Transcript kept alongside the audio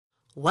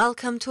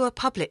Welcome to a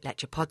public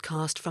lecture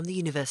podcast from the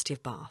University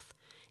of Bath.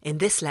 In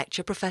this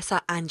lecture, Professor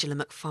Angela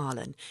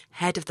Macfarlane,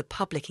 Head of the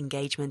Public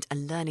Engagement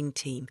and Learning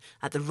Team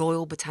at the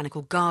Royal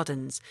Botanical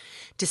Gardens,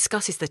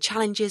 discusses the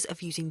challenges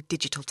of using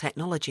digital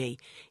technology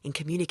in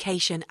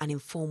communication and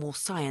informal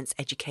science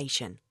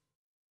education.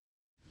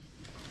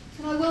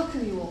 Can I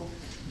welcome you all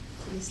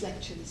to this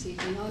lecture this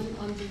evening?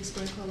 I'm Vince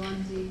Brockwell,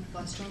 I'm the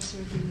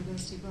Vice-Chancellor of the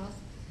University of Bath.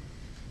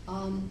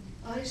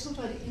 I just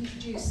thought I'd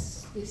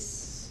introduce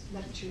this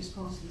lecture as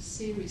part of a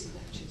series of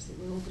lectures that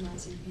we're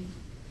organising here.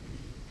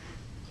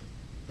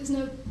 There's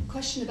no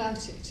question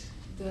about it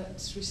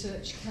that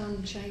research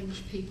can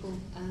change people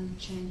and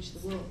change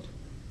the world.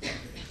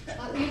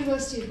 At the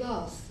University of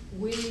Bath,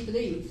 we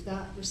believe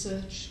that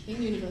research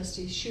in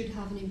universities should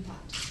have an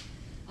impact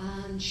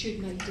and should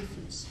make a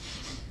difference.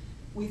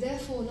 We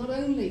therefore not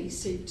only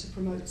seek to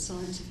promote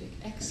scientific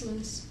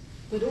excellence,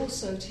 but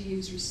also to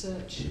use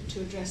research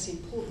to address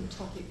important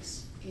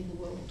topics in the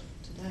world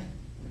today.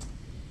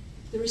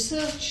 The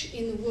Research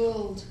in the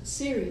World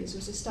series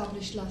was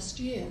established last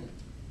year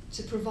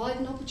to provide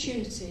an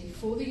opportunity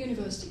for the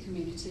university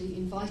community,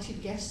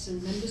 invited guests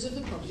and members of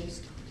the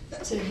project,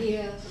 to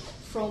hear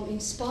from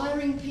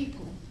inspiring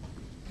people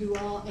who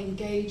are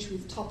engaged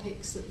with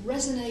topics that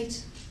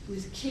resonate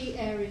with key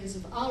areas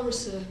of our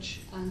research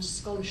and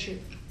scholarship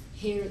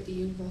here at the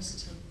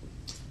university.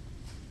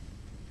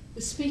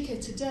 The speaker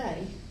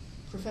today,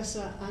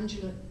 Professor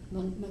Angela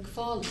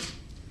Macfarlane,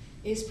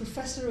 is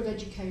Professor of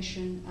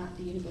Education at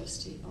the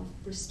University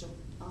of Bristol,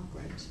 our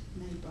great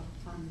neighbour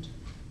and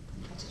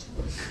competitor.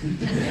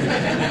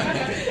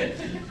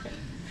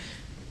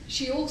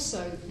 She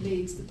also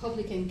leads the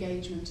Public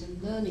Engagement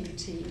and Learning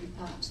Team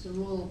at the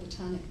Royal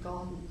Botanic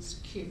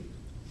Gardens, Kew.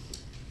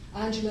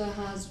 Angela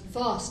has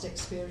vast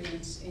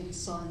experience in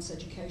science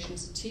education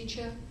as a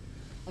teacher,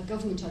 a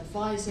government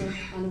advisor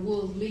and a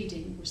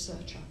world-leading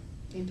researcher.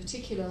 In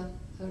particular,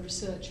 her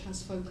research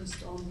has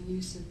focused on the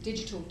use of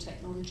digital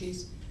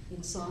technologies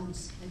in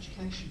science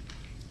education.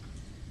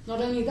 Not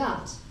only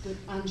that, but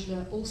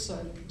Angela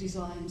also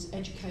designs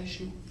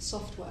educational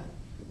software.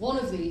 One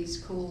of these,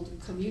 called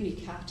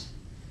Communicat,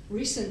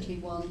 recently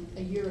won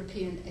a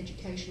European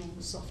Educational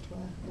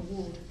Software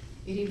Award.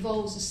 It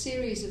involves a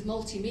series of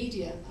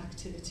multimedia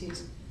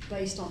activities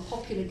based on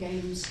popular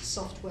games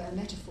software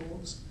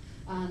metaphors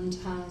and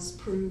has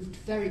proved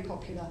very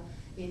popular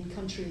in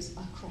countries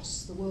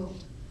across the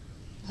world.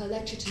 Her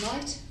lecture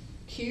tonight,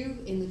 Kew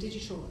in the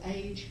Digital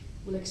Age,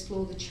 will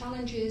explore the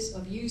challenges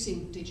of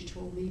using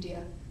digital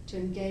media to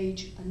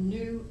engage a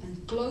new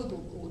and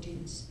global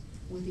audience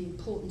with the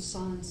important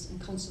science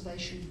and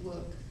conservation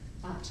work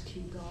at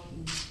Kew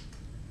Gardens.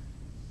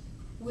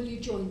 Will you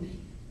join me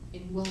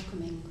in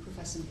welcoming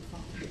Professor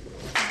Macfarlane?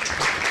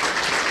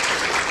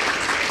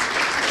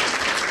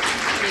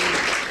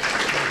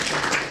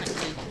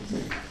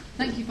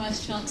 Thank you,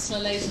 Vice-Chancellor,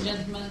 ladies and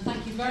gentlemen, and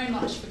thank you very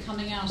much for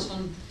coming out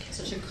on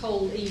such a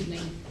cold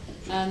evening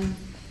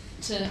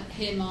to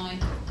hear my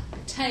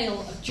tale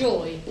of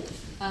joy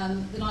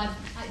that I've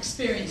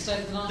experienced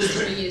over the last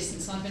 3 years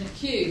since I've been at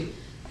Kew.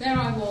 There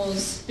I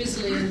was,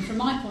 busily and from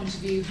my point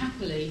of view,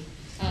 happily,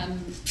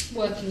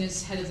 working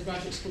as head of the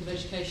Graduate School of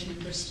Education in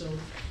Bristol.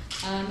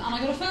 And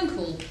I got a phone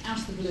call out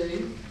of the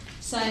blue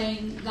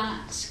saying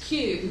that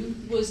Kew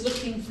was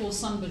looking for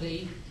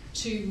somebody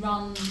to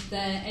run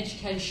their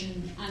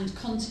education and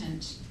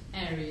content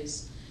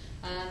areas.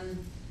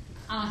 And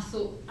I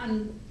thought,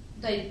 and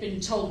they'd been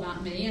told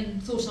about me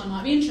and thought I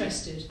might be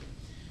interested.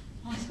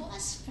 And I thought,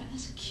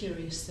 that's a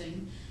curious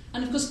thing.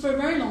 And of course, for a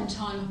very long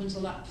time up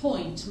until that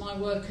point, my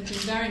work had been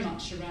very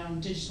much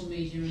around digital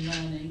media and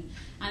learning,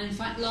 and in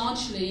fact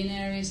largely in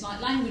areas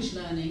like language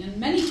learning. And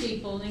many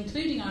people,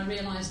 including I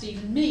realised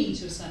even me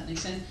to a certain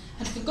extent,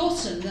 had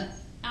forgotten that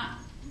at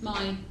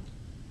my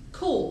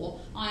core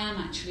I am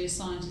actually a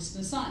scientist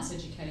and a science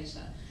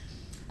educator.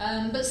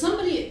 But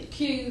somebody at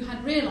Kew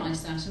had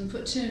realised that and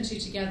put two and two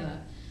together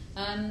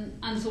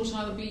and thought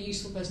I would be a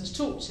useful person to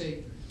talk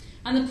to.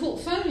 And the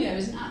portfolio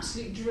is an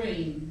absolute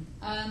dream.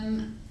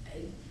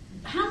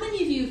 How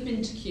many of you have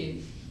been to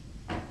Kew?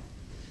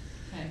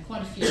 Okay,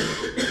 quite a few.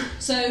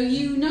 So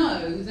you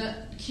know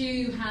that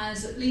Kew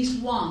has at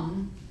least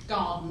one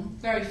garden,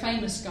 very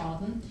famous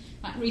garden.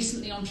 In fact,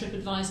 recently on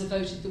TripAdvisor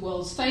voted the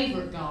world's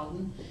favourite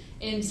garden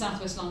in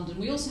southwest London.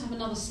 We also have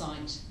another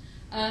site.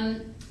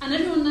 And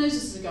everyone knows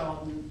this is a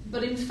garden,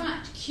 but in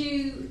fact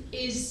Kew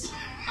is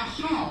a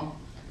hub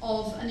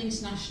of an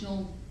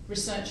international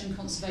research and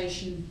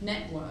conservation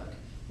network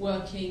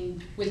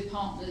working with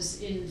partners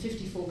in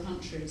 54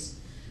 countries.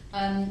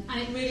 And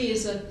it really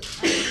is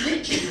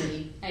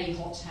literally a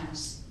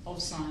hothouse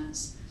of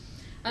science.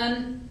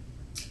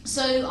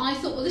 So I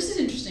thought, well, this is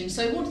interesting.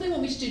 So what do they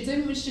want me to do? Do they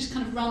want me to just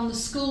kind of run the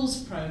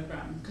schools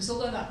programme? Because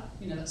although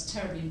that's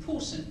terribly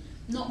important,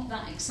 not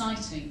that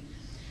exciting.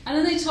 And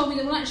then they told me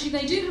that, well, actually,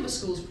 they do have a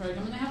schools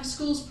programme, and they have a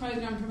schools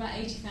programme for about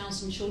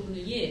 80,000 children a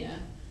year.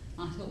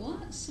 I thought, well,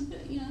 that's a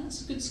bit,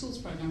 that's a good schools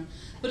programme.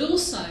 But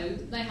also,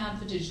 they have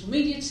the digital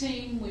media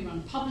team, we run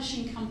a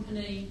publishing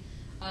company,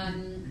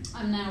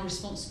 I'm now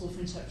responsible for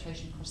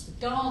interpretation across the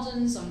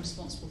gardens. I'm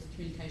responsible for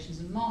communications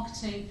and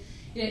marketing.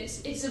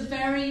 It's a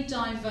very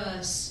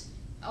diverse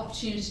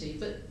opportunity,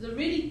 but the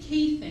really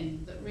key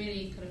thing that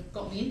really kind of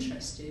got me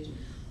interested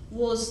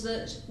was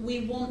that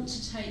we want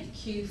to take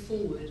Kew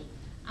forward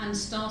and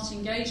start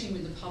engaging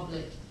with the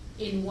public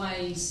in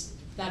ways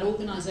that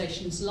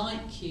organisations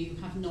like Kew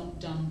have not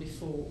done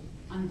before,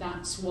 and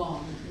that's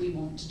why we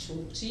want to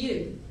talk to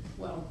you.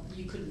 Well,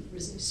 you couldn't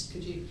resist,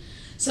 could you?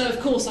 So, of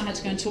course, I had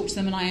to go and talk to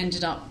them, and I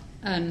ended up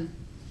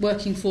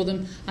working for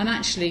them. I'm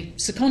actually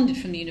seconded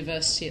from the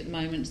university at the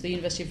moment. The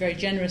university very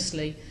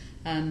generously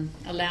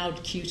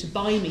allowed Kew to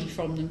buy me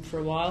from them for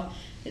a while.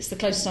 It's the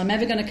closest I'm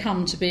ever going to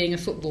come to being a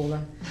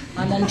footballer.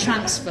 I'm on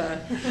transfer.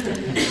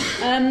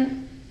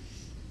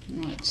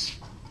 Right.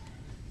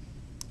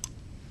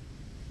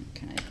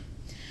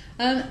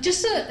 Okay.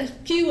 Just a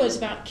few words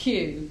about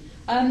Kew.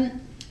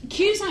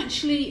 Kew's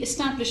actually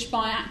established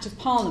by Act of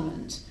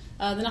Parliament.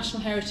 The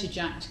National Heritage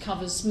Act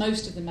covers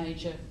most of the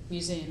major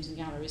museums and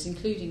galleries,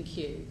 including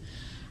Kew.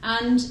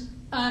 And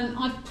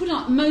I've put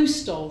up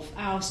most of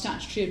our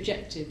statutory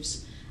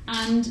objectives.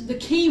 And the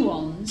key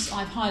ones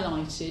I've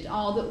highlighted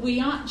are that we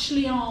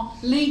actually are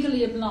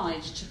legally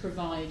obliged to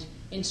provide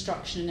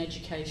instruction and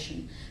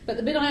education. But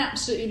the bit I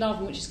absolutely love,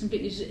 and which is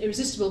completely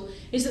irresistible,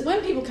 is that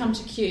when people come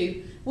to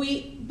Kew,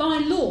 we, by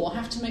law,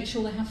 have to make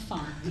sure they have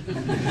fun.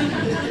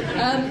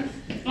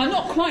 I'm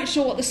not quite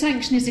sure what the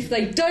sanction is if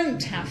they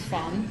don't have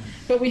fun,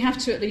 but we have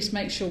to at least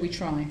make sure we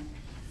try.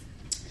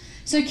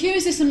 So Kew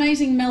is this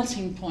amazing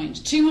melting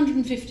point,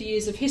 250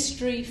 years of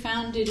history,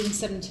 founded in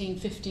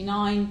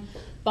 1759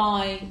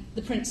 by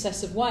the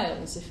Princess of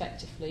Wales,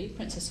 effectively,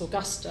 Princess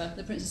Augusta.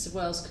 The Princess of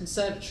Wales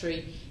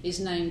Conservatory is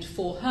named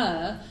for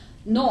her,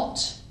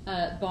 not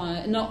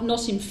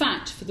in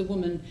fact for the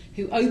woman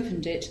who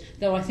opened it,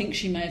 though I think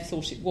she may have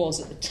thought it was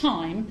at the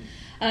time.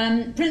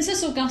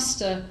 Princess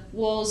Augusta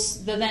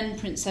was the then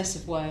Princess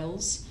of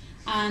Wales,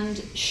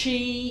 and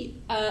she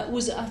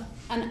was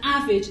an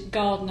avid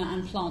gardener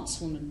and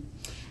plantswoman.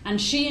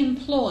 And she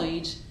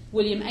employed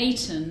William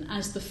Ayton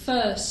as the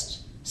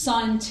first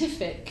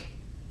scientific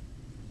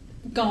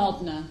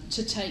gardener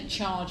to take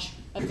charge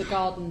of the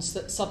gardens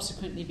that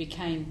subsequently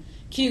became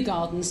Kew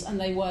Gardens, and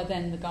they were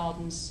then the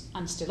gardens,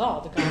 and still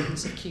are, the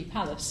gardens of Kew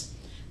Palace,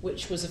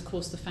 which was, of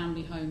course, the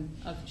family home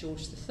of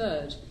George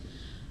III.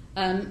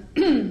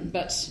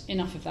 But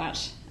enough of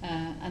that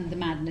and the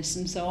madness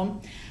and so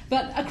on.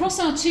 But across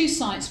our two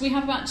sites, we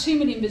have about 2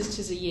 million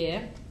visitors a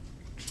year.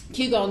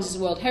 Kew Gardens is a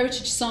World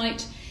Heritage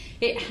Site.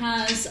 It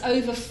has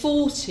over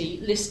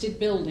 40 listed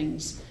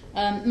buildings,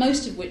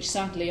 most of which,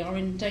 sadly, are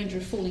in danger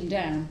of falling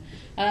down.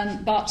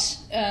 But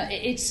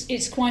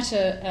it's quite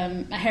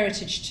a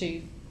heritage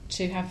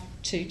to have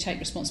to take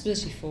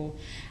responsibility for.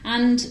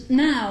 And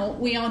now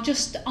we are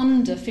just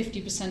under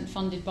 50%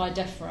 funded by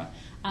DEFRA,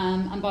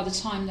 and by the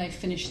time they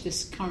finish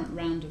this current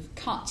round of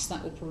cuts,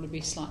 that will probably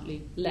be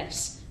slightly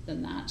less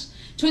than that.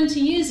 20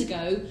 years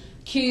ago,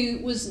 Kew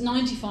was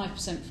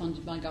 95%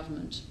 funded by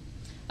government.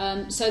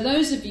 So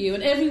those of you,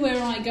 and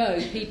everywhere I go,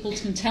 people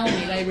can tell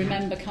me they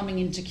remember coming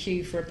into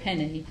Kew for a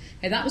penny.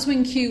 Okay, that was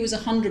when Kew was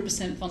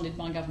 100% funded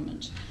by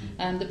government.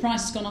 The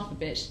price has gone up a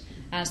bit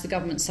as the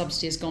government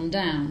subsidy has gone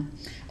down.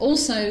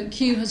 Also,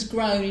 Kew has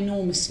grown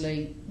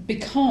enormously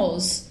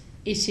because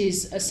it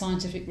is a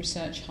scientific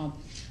research hub.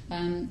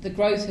 The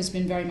growth has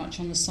been very much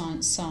on the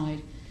science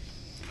side.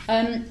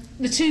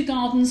 The two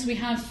gardens, we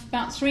have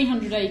about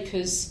 300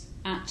 acres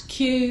at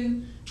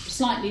Kew,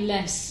 slightly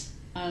less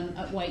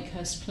at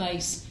Wakehurst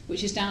Place,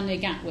 which is down near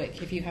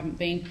Gatwick, if you haven't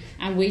been.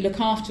 And we look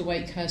after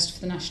Wakehurst for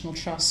the National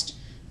Trust,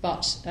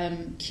 but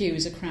Kew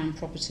is a Crown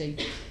property.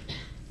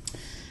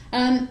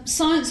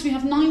 Science, we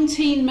have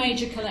 19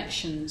 major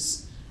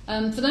collections.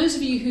 For those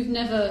of you who've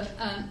never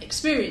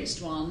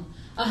experienced one,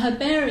 a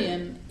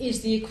herbarium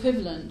is the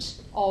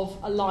equivalent of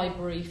a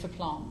library for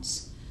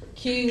plants.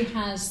 Kew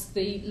has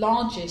the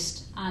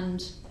largest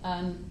and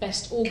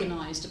best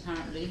organised,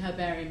 apparently,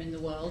 herbarium in the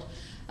world.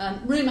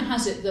 Rumour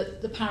has it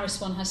that the Paris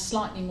one has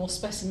slightly more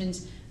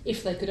specimens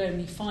if they could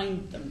only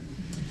find them.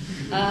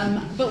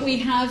 But we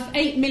have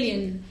 8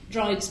 million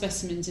dried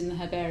specimens in the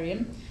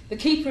herbarium. The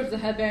keeper of the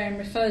herbarium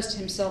refers to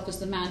himself as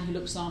the man who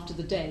looks after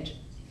the dead.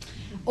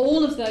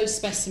 All of those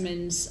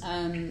specimens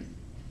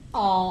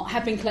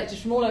have been collected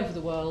from all over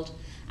the world,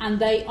 and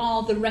they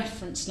are the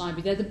reference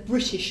library. They're the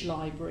British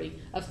library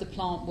of the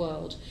plant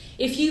world.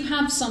 If you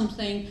have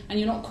something and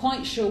you're not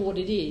quite sure what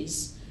it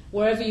is,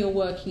 wherever you're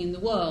working in the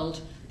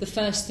world, the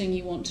first thing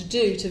you want to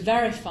do to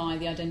verify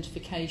the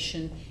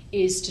identification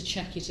is to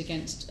check it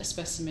against a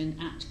specimen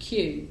at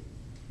Kew.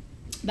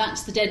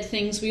 That's the dead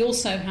things. We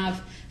also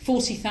have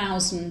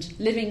 40,000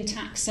 living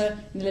taxa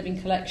in the living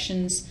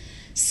collections,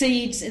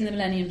 seeds in the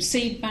Millennium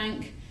Seed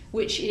Bank,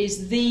 which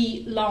is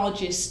the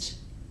largest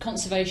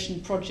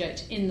conservation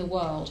project in the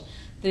world.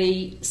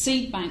 The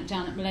seed bank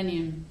down at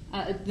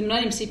the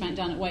Millennium Seed Bank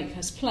down at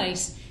Wakehurst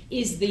Place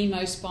is the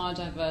most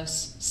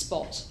biodiverse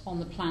spot on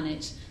the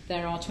planet.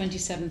 There are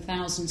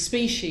 27,000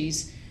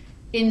 species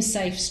in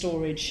safe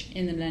storage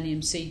in the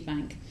Millennium Seed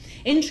Bank.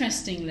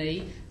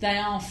 Interestingly, they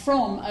are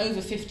from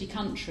over 50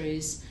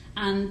 countries,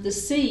 and the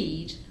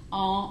seed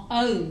are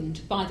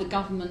owned by the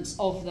governments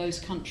of those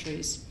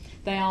countries.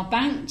 They are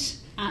banked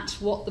at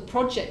what the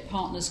project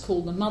partners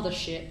call the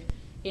mothership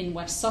in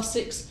West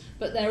Sussex,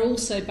 but they're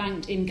also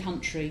banked in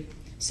country.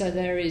 So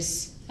there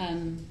is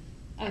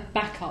a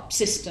backup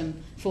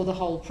system for the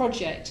whole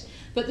project.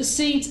 But the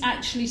seeds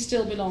actually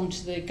still belong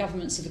to the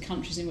governments of the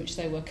countries in which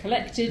they were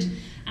collected,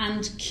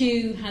 and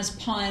Kew has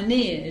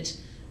pioneered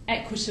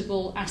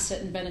equitable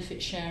asset and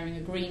benefit sharing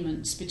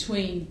agreements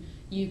between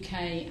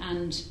UK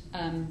and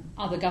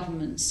other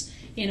governments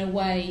in a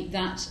way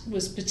that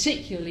was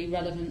particularly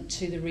relevant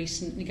to the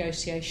recent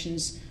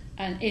negotiations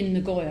in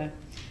Nagoya.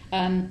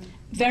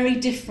 Very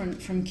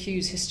different from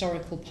Kew's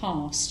historical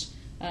past,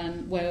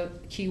 where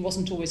Kew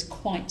wasn't always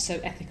quite so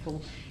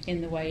ethical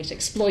in the way it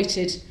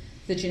exploited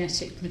the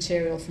genetic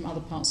material from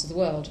other parts of the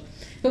world.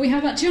 But we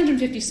have about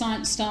 250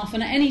 science staff,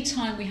 and at any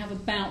time we have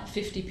about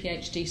 50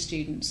 PhD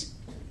students.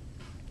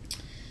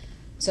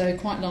 So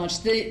quite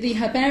large. The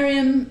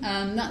herbarium,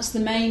 that's the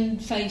main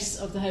face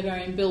of the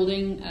herbarium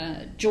building,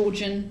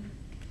 Georgian.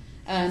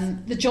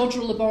 The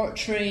Jodrell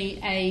Laboratory,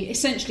 a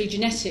essentially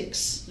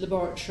genetics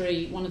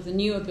laboratory, one of the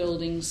newer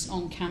buildings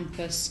on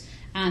campus,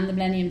 and the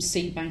Millennium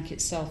Seed Bank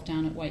itself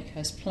down at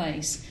Wakehurst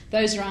Place.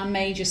 Those are our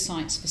major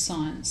sites for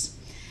science.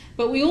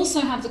 But we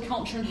also have the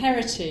culture and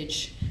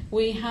heritage.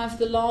 We have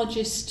the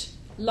largest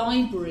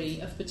library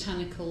of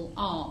botanical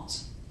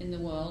art in the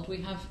world. We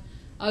have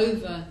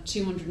over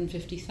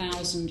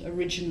 250,000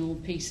 original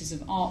pieces of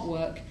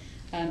artwork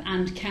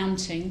and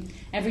counting.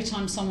 Every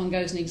time someone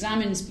goes and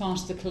examines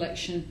part of the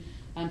collection,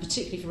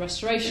 particularly for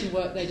restoration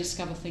work, they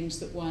discover things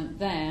that weren't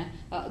there,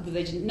 that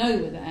they didn't know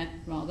were there,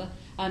 rather.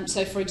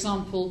 So, for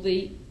example,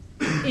 the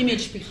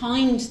image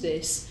behind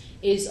this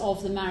is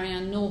of the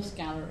Marianne North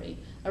Gallery,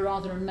 a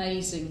rather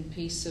amazing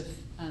piece of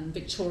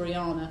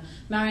Victoriana.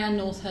 Marianne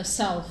North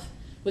herself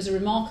was a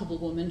remarkable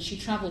woman. She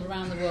travelled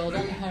around the world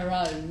on her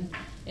own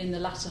in the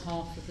latter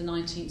half of the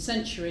 19th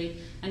century,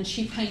 and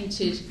she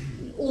painted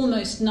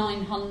almost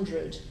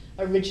 900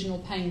 original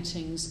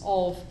paintings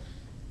of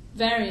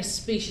various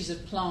species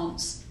of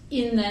plants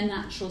in their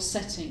natural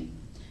setting.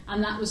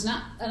 And that was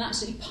an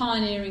absolutely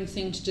pioneering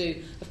thing to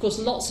do. Of course,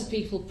 lots of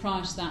people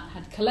prior to that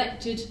had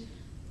collected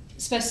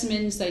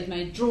specimens, they'd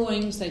made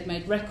drawings, they'd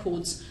made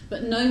records,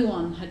 but no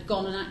one had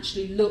gone and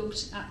actually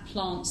looked at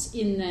plants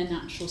in their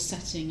natural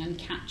setting and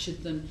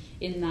captured them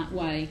in that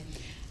way.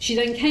 She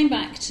then came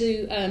back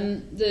to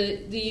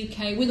the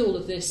UK with all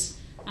of this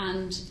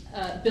and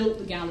built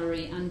the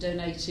gallery and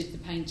donated the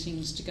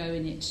paintings to go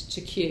in it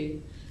to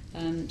Kew.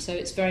 So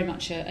it's very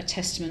much a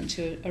testament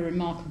to a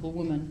remarkable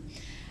woman.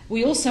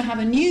 We also have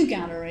a new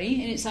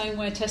gallery, in its own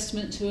way a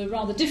testament to a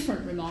rather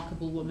different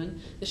remarkable woman,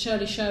 the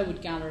Shirley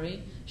Sherwood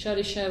Gallery.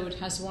 Shirley Sherwood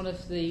has one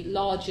of the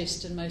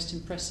largest and most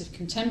impressive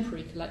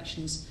contemporary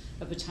collections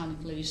of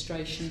botanical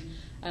illustration,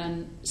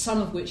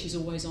 some of which is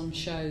always on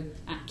show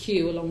at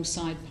Kew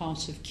alongside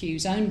part of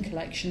Kew's own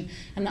collection,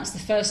 and that's the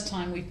first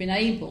time we've been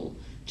able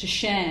to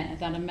share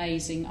that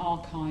amazing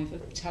archive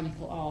of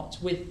botanical art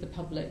with the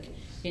public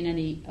in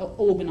any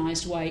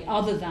organised way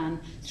other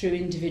than through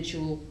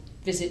individual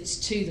visits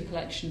to the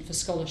collection for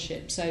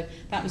scholarship. So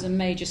that was a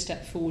major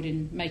step forward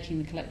in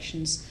making the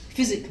collections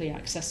physically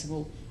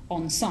accessible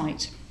on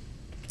site.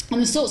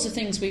 And the sorts of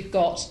things we've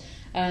got,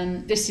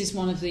 this is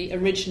one of the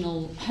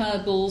original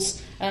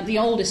herbals. The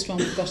oldest one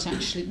we've got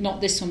actually,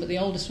 not this one, but the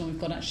oldest one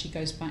we've got actually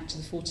goes back to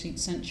the 14th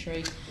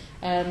century.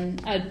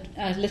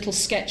 A little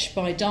sketch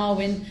by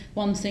Darwin.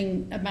 One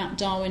thing about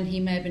Darwin, he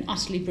may have been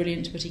utterly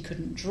brilliant, but he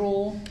couldn't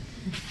draw.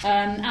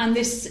 And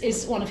this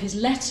is one of his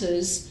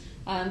letters.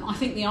 I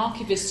think the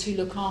archivists who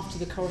look after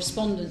the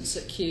correspondence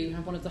at Kew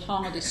have one of the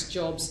hardest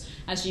jobs.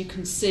 As you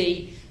can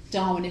see,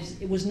 Darwin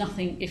was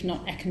nothing if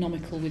not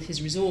economical with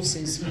his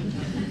resources.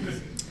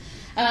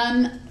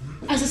 As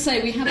I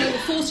say, we have over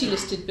 40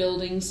 listed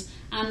buildings,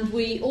 and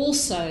we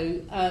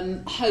also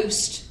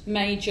host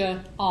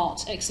major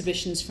art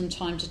exhibitions from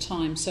time to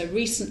time. So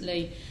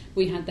recently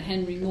we had the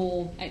Henry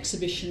Moore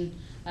exhibition,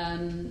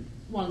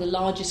 one of the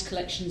largest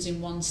collections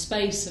in one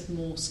space of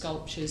Moore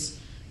sculptures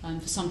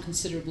for some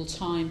considerable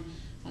time.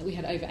 We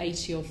had over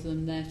 80 of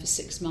them there for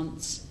 6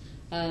 months.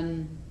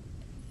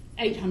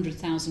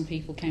 800,000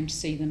 people came to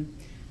see them.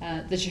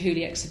 The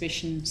Chihuly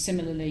exhibition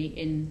similarly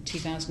in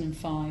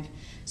 2005.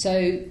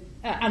 So,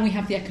 and we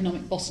have the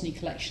Economic Botany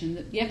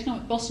collection. The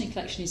Economic Botany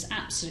collection is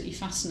absolutely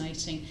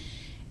fascinating.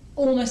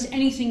 Almost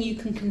anything you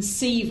can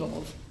conceive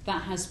of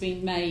that has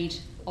been made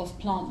of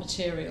plant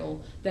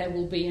material, there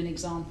will be an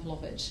example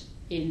of it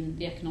in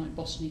the Economic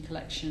Botany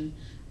collection.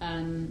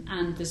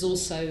 And there's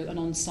also an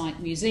on-site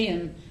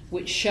museum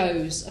which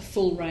shows a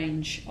full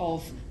range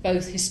of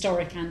both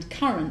historic and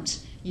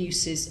current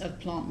uses of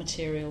plant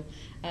material.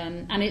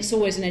 And it's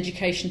always an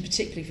education,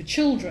 particularly for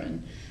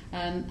children,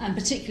 and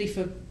particularly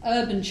for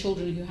urban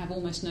children who have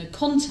almost no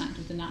contact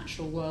with the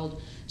natural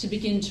world, to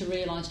begin to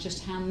realise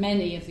just how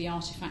many of the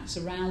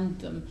artefacts around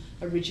them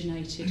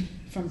originated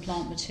from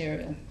plant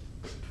material,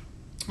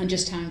 and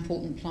just how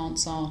important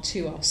plants are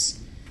to us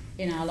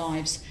in our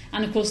lives.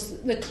 And of course,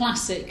 the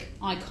classic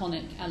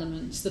iconic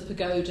elements, the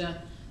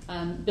pagoda,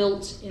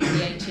 built in the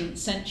 18th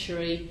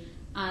century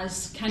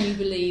as, can you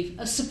believe,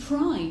 a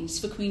surprise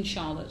for Queen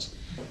Charlotte.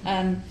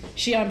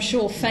 She, I'm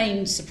sure,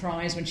 feigned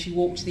surprise when she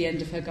walked to the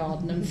end of her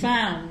garden and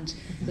found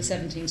the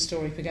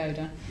 17-storey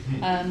pagoda.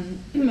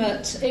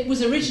 But it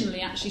was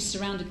originally actually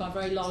surrounded by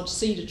very large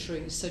cedar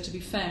trees, so to be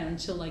fair,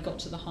 until they got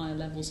to the higher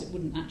levels, it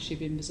wouldn't actually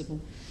be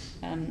invisible.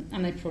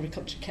 And they probably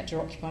kept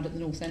her occupied at the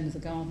north end of the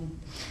garden.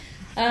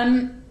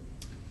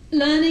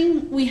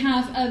 Learning, we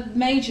have a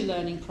major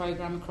learning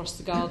programme across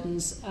the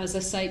gardens. As I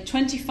say,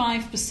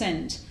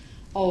 25%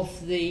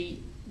 of the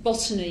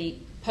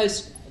botany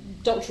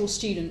postdoctoral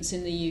students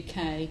in the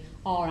UK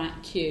are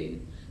at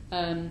Kew.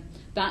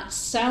 That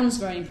sounds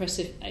very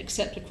impressive,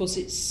 except of course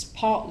it's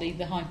partly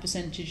the high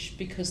percentage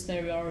because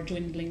there are a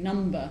dwindling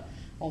number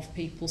of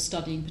people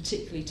studying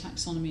particularly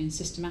taxonomy and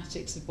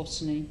systematics of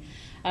botany.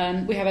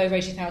 We have over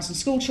 80,000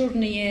 school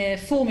children a year,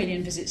 4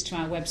 million visits to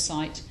our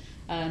website,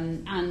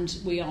 and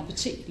we are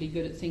particularly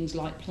good at things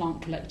like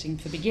plant collecting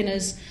for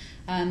beginners.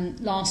 In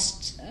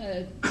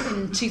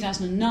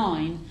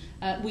 2009,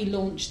 we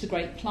launched the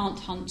Great Plant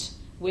Hunt,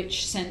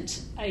 which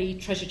sent a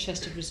treasure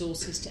chest of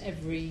resources to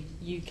every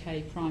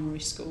UK primary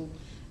school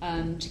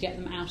to get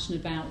them out and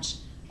about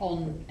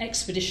on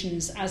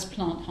expeditions as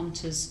plant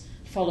hunters,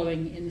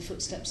 following in the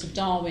footsteps of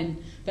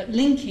Darwin, but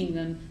linking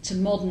them to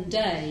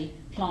modern-day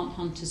plant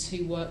hunters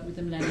who work with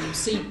the Millennium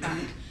Seed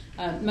Bank,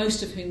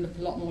 most of whom look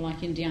a lot more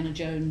like Indiana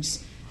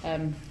Jones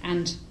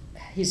and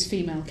his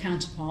female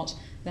counterpart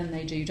than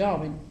they do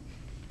Darwin.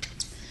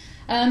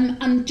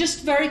 And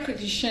just very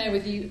quickly share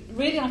with you,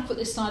 really I've put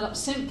this slide up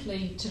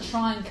simply to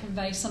try and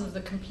convey some of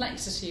the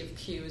complexity of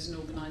Kew as an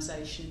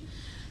organisation.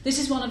 This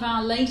is one of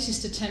our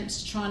latest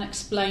attempts to try and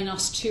explain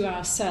us to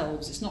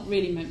ourselves. It's not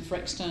really meant for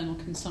external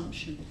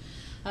consumption.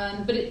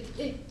 But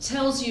it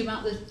tells you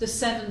about the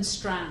 7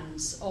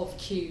 strands of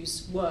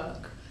Kew's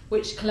work,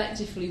 which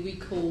collectively we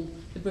call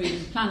the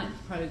Breeding Planet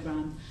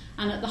programme.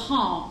 And at the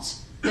heart,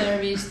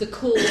 there is the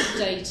core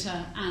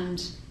data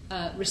and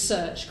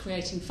research,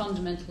 creating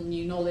fundamental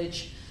new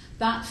knowledge.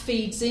 That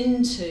feeds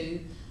into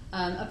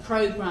a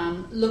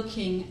programme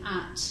looking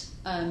at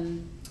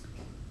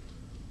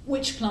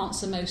which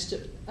plants are most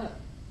at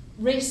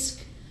risk.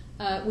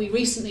 We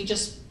recently,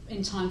 just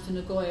in time for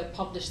Nagoya,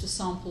 published the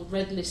Sample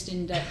Red List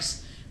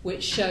Index,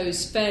 which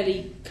shows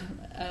fairly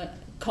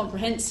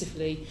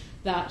comprehensively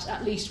that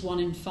at least 1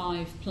 in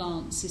 5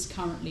 plants is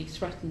currently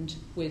threatened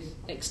with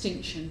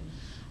extinction.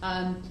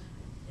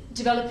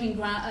 Developing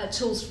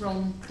tools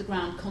from the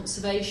ground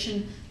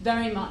conservation,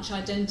 very much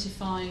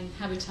identifying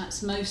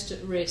habitats most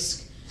at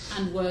risk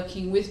and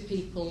working with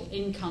people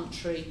in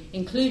country,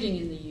 including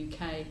in the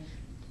UK,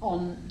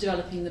 on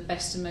developing the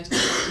best and most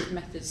effective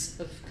methods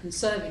of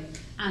conserving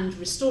and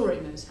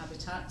restoring those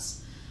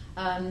habitats.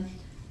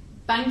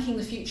 Banking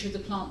the future of the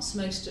plants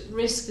most at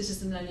risk. This is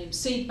the Millennium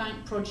Seed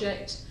Bank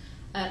project,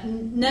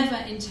 never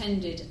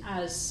intended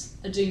as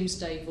a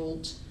doomsday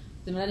vault.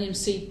 The Millennium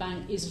Seed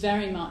Bank is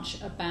very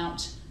much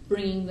about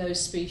bringing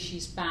those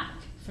species back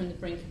from the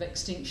brink of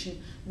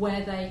extinction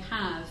where they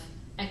have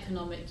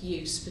economic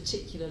use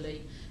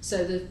particularly.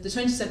 So the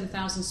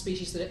 27,000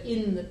 species that are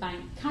in the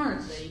bank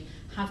currently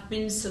have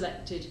been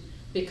selected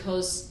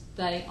because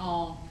they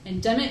are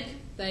endemic,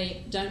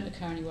 they don't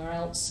occur anywhere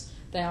else,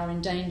 they are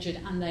endangered,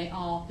 and they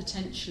are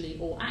potentially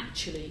or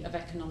actually of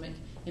economic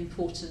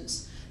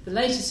importance. The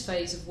latest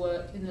phase of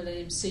work in the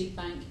Millennium Seed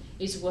Bank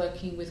is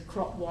working with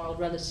crop wild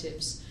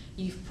relatives.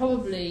 You've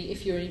probably,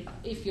 if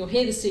you're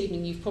here this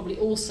evening, you've probably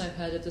also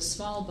heard of the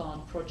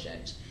Svalbard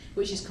project,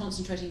 which is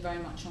concentrating very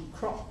much on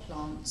crop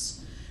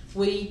plants.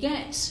 We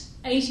get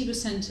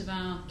 80% of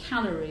our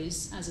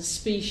calories as a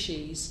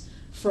species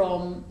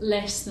from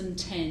less than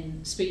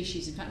 10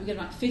 species. In fact, we get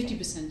about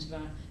 50% of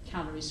our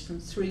calories from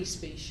 3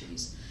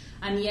 species.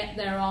 And yet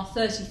there are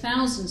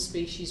 30,000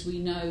 species we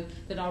know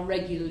that are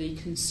regularly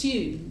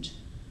consumed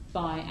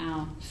by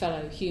our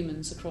fellow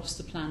humans across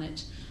the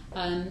planet.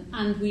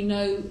 And we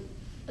know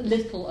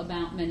little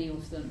about many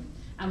of them.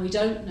 And we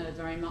don't know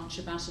very much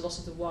about a lot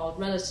of the wild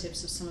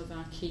relatives of some of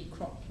our key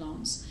crop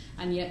plants.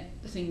 And yet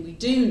the thing we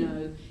do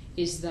know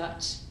is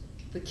that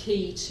the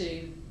key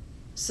to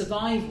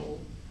survival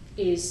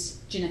is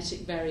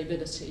genetic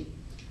variability.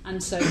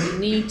 And so we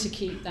need to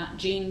keep that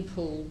gene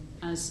pool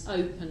as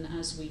open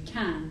as we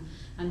can.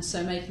 And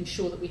so making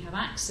sure that we have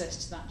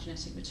access to that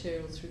genetic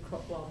material through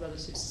crop wild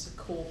relatives is a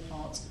core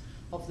part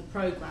of the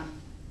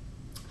programme.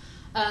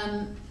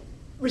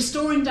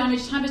 Restoring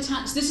damaged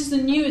habitats. This is the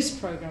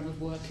newest programme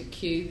of work at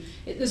Kew.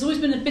 There's always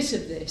been a bit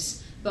of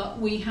this, but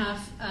we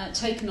have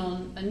taken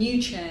on a new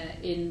chair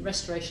in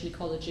restoration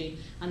ecology,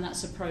 and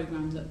that's a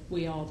programme that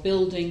we are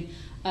building,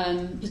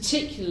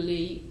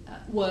 particularly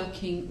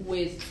working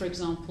with, for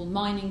example,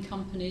 mining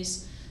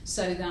companies,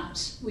 so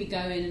that we go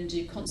in and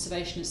do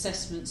conservation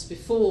assessments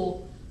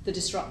before the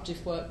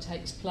disruptive work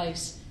takes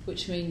place,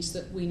 which means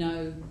that we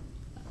know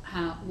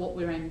what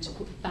we're aiming to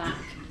put back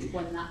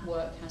when that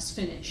work has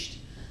finished.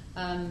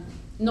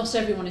 Not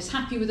everyone is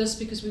happy with us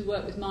because we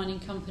work with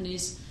mining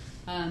companies.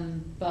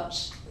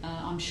 but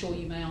I'm sure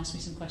you may ask me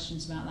some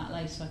questions about that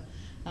later,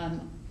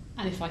 and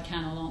if I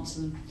can, I'll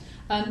answer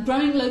them.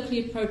 Growing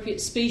locally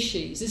appropriate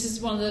species. This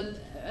is one of the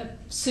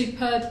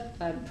superb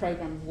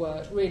programme of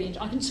work. Really,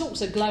 I can talk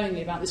so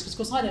glowingly about this because, of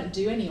course, I don't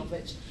do any of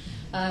it.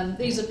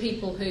 These are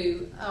people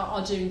who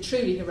are doing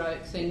truly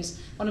heroic things.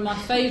 One of my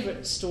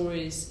favourite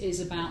stories is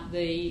about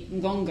the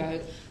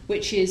ngongo,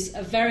 which is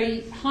a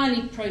very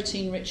highly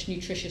protein-rich,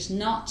 nutritious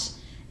nut.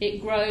 It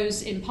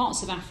grows in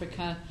parts of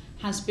Africa,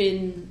 has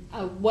been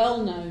a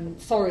well-known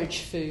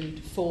forage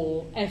food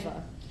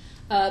forever,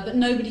 but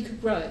nobody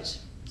could grow it.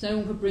 No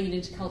one could bring it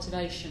into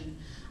cultivation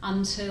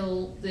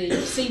until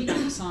the seed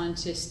bank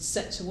scientists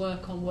set to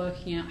work on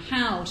working out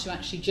how to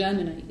actually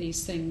germinate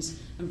these things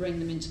and bring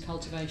them into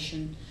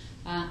cultivation,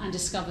 and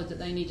discovered that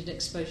they needed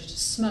exposure to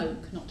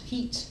smoke, not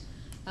heat,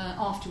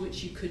 after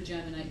which you could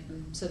germinate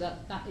them. So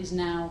that is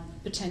now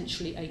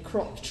potentially a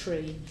crop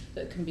tree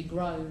that can be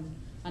grown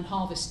and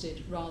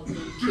harvested rather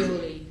than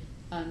purely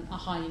a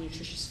highly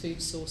nutritious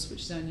food source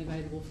which is only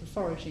available for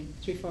foraging,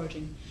 through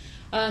foraging.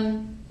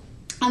 And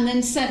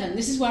then 7,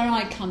 this is where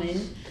I come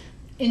in.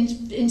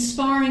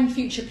 Inspiring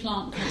future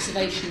plant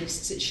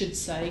conservationists, it should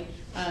say.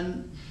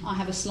 I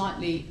have a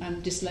slightly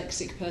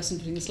dyslexic person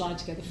putting the slide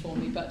together for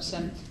me, but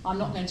I'm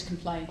not going to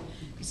complain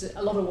because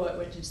a lot of work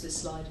went into this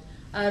slide.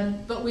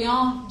 But we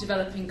are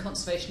developing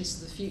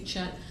conservationists of the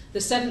future. The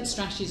 7th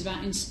strategy is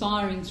about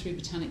inspiring through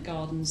botanic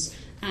gardens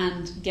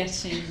and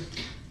getting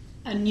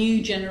a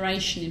new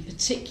generation in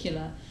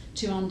particular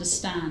to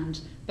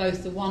understand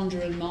both the wonder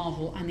and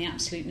marvel and the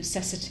absolute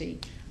necessity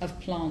of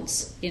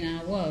plants in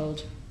our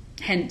world.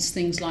 Hence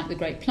things like the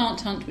Great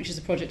Plant Hunt, which is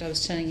the project I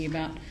was telling you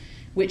about,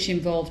 which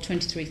involved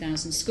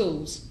 23,000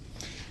 schools.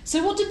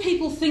 So what do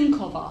people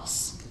think of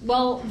us?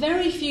 Well,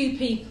 very few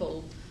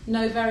people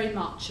know very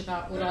much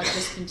about what I've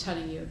just been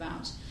telling you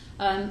about.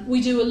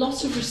 We do a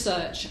lot of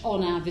research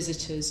on our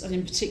visitors, and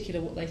in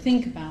particular what they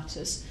think about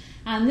us.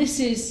 And this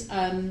is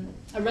a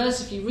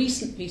relatively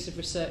recent piece of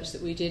research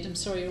that we did. I'm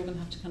sorry, you're all going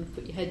to have to kind of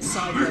put your heads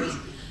sideways.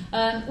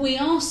 We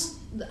asked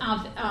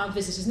our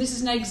visitors, and this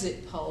is an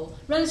exit poll,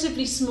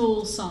 relatively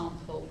small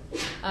sample,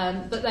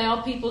 but they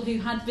are people who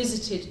had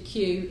visited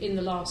Kew in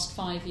the last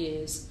 5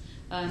 years,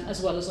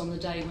 as well as on the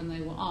day when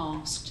they were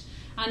asked.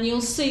 And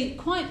you'll see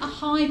quite a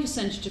high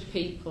percentage of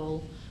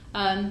people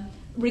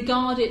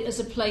regard it as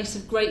a place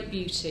of great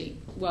beauty.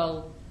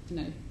 Well, you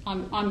know,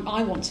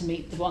 I want to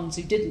meet the ones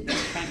who didn't,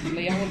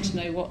 frankly. I want to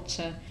know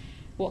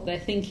what they're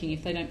thinking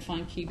if they don't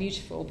find Kew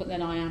beautiful, but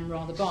then I am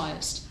rather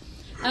biased.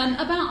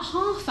 About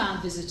half our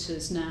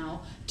visitors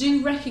now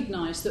do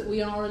recognise that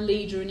we are a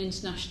leader in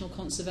international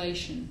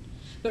conservation.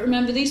 But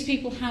remember, these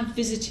people have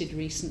visited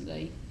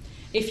recently.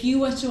 If you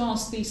were to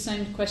ask these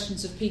same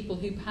questions of people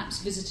who perhaps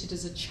visited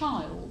as a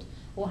child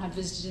or had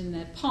visited in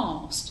their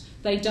past,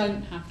 they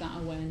don't have that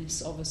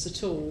awareness of us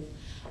at all.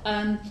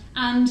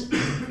 And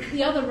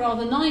the other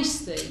rather nice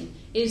thing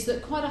is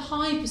that quite a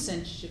high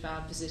percentage of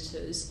our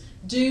visitors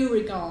do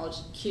regard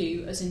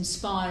Kew as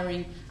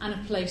inspiring and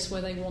a place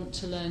where they want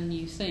to learn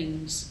new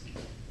things.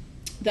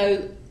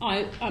 Though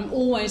I'm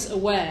always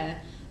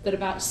aware that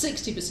about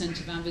 60%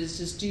 of our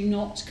visitors do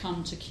not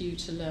come to Kew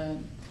to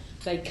learn.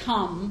 They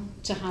come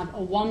to have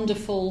a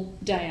wonderful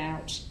day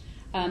out.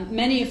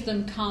 Many of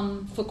them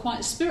come for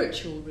quite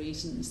spiritual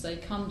reasons. They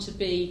come to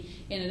be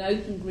in an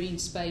open green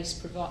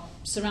space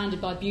surrounded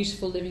by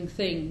beautiful living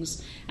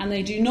things, and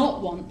they do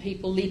not want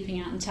people leaping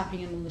out and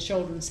tapping them on the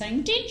shoulder and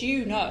saying, "Did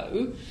you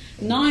know?"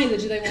 Neither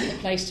do they want the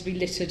place to be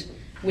littered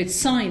with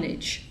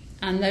signage,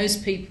 and those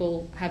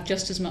people have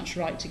just as much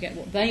right to get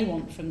what they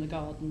want from the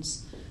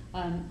gardens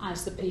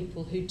as the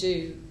people who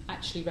do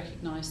actually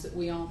recognise that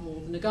we are more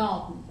than a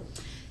garden.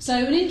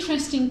 So an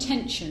interesting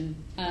tension.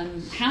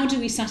 How do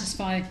we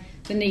satisfy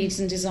the needs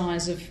and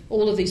desires of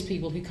all of these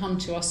people who come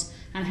to us,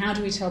 and how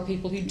do we tell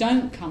people who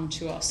don't come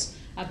to us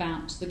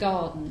about the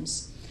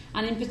gardens?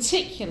 And in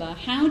particular,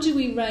 how do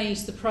we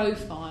raise the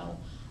profile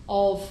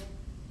of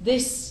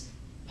this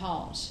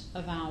part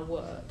of our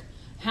work?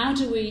 How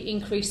do we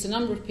increase the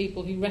number of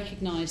people who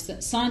recognise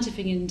that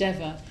scientific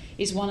endeavour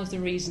is one of the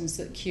reasons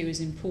that Kew is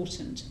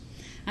important?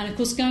 And of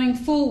course, going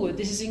forward,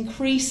 this is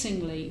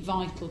increasingly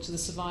vital to the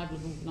survival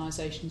of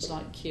organisations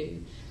like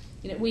Kew.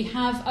 You know, we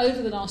have,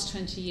 over the last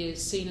 20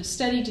 years, seen a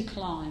steady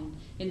decline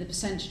in the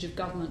percentage of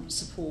government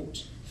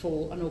support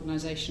for an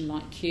organisation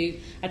like Kew,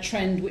 a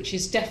trend which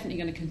is definitely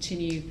going to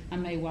continue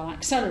and may well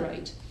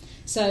accelerate.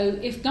 So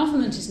if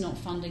government is not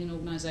funding an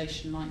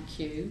organisation like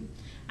Kew,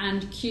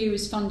 and Kew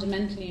is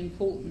fundamentally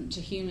important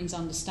to humans'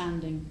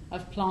 understanding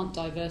of plant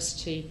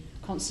diversity,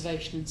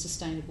 conservation and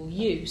sustainable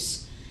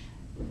use,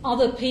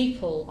 other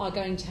people are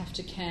going to have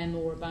to care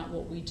more about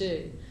what we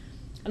do.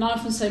 And I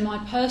often say my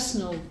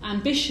personal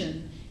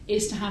ambition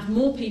is to have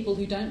more people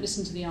who don't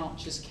listen to the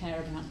Archers care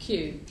about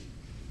Kew.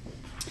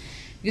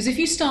 Because if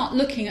you start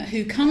looking at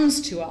who comes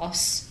to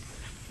us,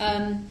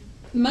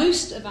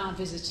 most of our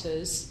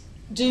visitors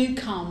do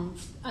come,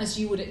 as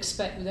you would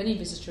expect with any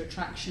visitor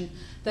attraction,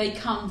 they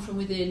come from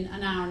within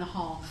an hour and a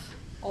half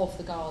of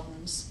the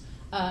gardens.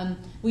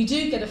 We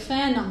do get a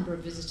fair number of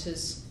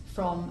visitors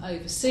from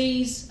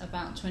overseas,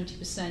 about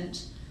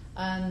 20%.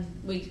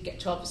 We get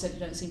 12% who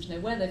don't seem to know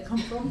where they've come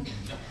from.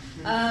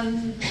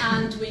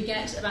 And we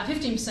get about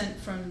 15%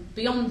 from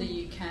beyond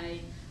the UK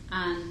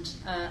and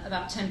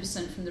about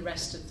 10% from the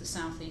rest of the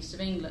southeast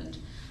of England.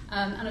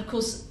 And of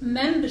course,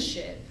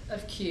 membership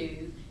of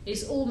Kew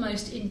is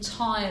almost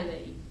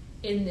entirely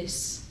in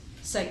this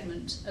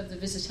segment of the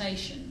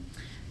visitation.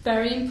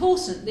 Very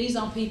important. These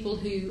are people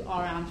who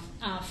are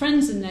our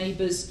friends and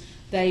neighbours.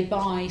 They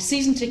buy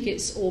season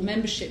tickets or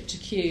membership to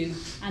Kew,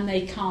 and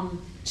they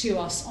come to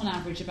us on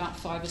average about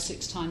 5 or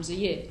 6 times a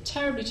year.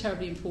 Terribly,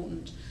 terribly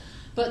important.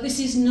 But this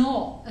is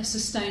not a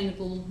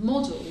sustainable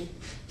model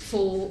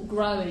for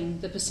growing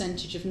the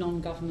percentage of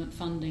non-government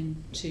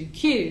funding to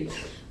Kew.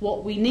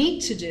 What we need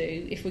to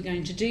do, if we're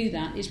going to do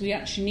that, is we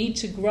actually need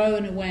to grow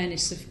an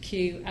awareness of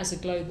Kew as a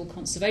global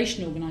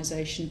conservation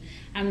organisation,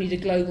 and we need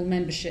a global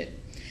membership.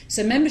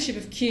 So membership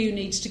of Kew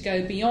needs to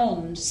go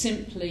beyond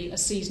simply a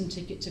season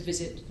ticket to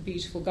visit a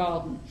beautiful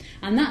garden.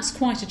 And that's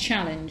quite a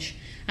challenge.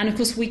 And of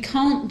course we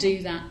can't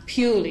do that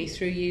purely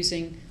through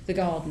using the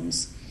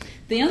gardens.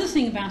 The other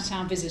thing about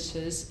our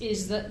visitors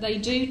is that they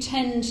do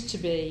tend to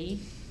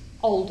be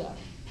older.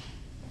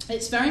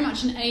 It's very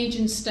much an age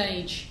and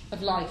stage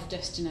of life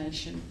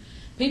destination.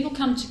 People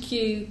come to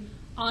Kew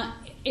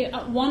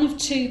at one of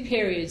 2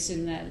 periods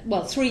in their,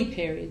 well, 3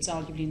 periods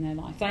arguably in their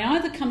life. They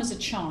either come as a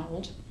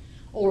child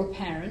or a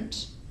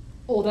parent,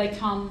 or they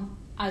come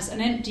as an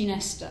empty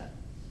nester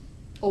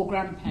or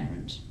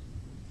grandparent.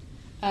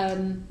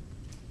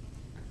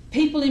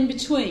 People in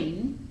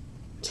between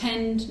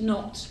tend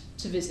not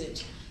to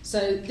visit.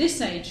 So this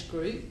age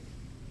group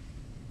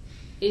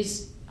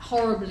is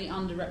horribly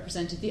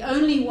underrepresented. The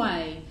only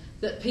way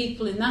that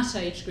people in that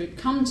age group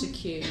come to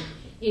Kew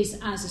is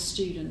as a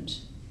student.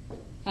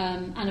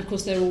 And of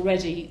course they're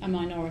already a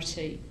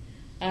minority.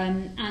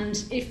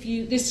 And if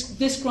you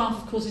this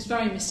graph, of course, is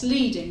very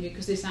misleading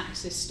because this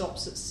axis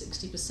stops at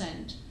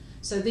 60%.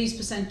 So these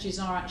percentages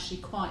are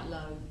actually quite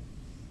low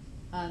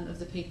of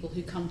the people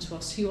who come to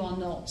us who are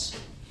not.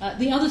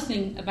 The other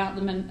thing about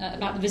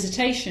the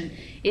visitation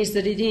is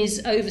that it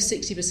is over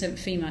 60%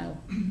 female.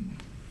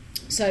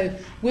 So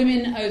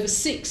women over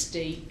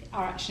 60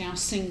 are actually our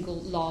single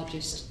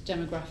largest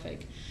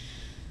demographic.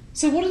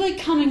 So what are they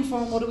coming for,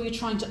 and what are we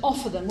trying to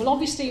offer them? Well,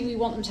 obviously we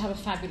want them to have a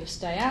fabulous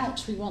day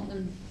out. We want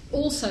them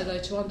also, though,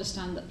 to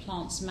understand that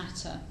plants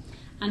matter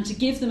and to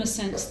give them a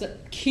sense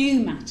that Kew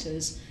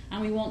matters,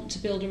 and we want to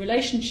build a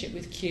relationship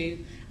with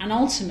Kew, and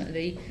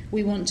ultimately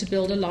we want to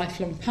build a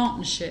lifelong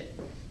partnership.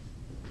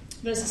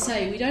 But as I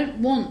say, we don't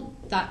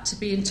want that to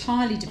be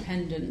entirely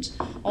dependent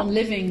on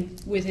living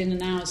within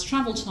an hour's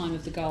travel time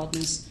of the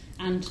gardens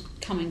and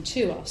coming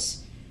to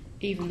us,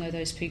 even though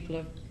those people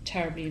are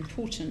terribly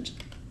important.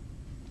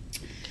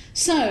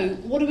 So,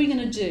 what are we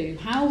going to do?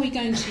 How are we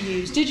going to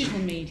use digital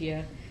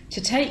media to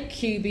take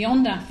Kew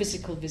beyond our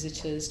physical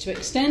visitors, to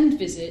extend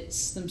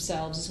visits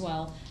themselves as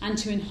well, and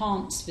to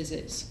enhance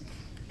visits?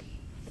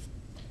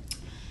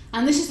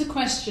 And this is the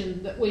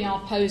question that we are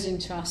posing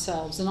to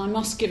ourselves, and I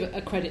must give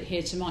a credit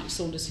here to Mike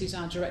Saunders, who's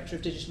our Director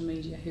of Digital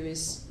Media, who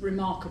is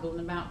remarkable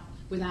and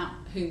without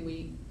whom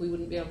we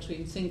wouldn't be able to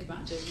even think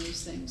about doing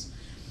these things.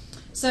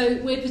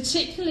 So we're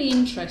particularly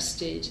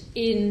interested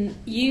in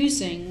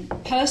using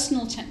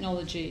personal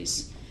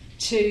technologies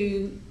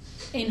to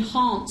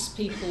enhance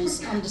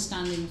people's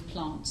understanding of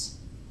plants.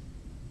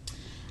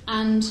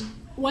 And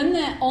when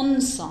they're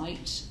on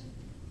site,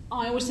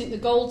 I always think the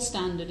gold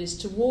standard is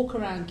to walk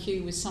around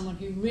Kew with someone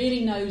who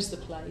really knows the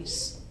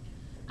place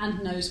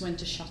and knows when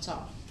to shut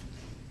up.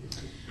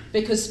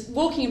 Because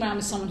walking around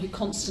with someone who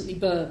constantly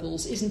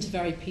burbles isn't a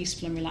very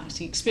peaceful and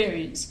relaxing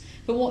experience.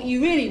 But what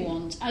you really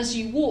want, as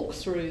you walk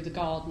through the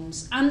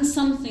gardens and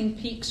something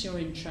piques your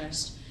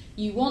interest,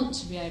 you want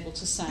to be able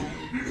to say,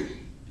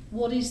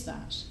 what is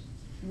that?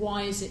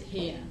 Why is it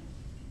here?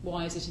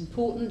 Why is it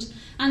important?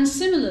 And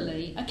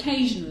similarly,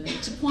 occasionally,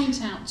 to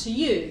point out to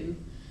you,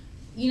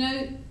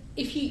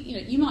 if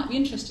you might be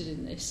interested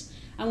in this,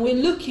 and we're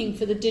looking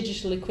for the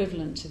digital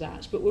equivalent to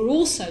that, but we're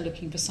also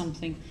looking for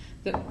something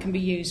that can be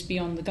used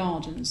beyond the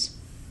gardens.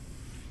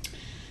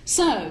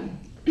 So,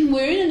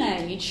 we're in an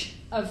age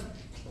of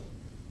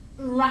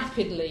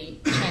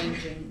rapidly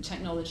changing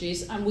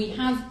technologies, and we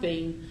have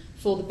been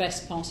for the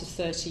best part of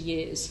 30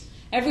 years.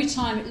 Every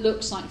time it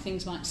looks like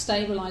things might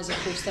stabilise,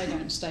 of course they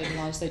don't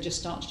stabilise, they just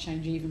start to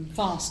change even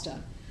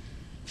faster.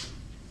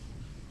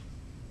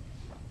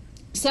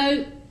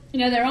 So,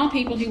 there are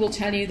people who will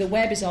tell you the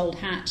web is old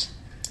hat.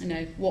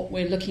 What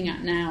we're looking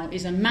at now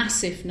is a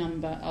massive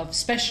number of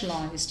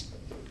specialised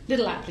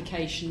little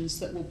applications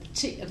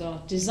that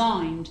are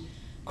designed,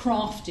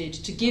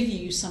 crafted to give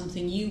you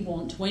something you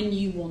want when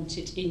you want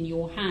it in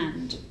your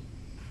hand.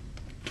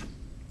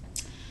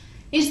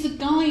 Is the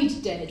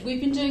guide dead?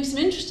 We've been doing some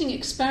interesting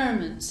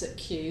experiments at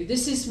Kew.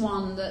 This is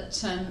one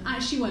that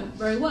actually went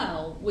very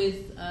well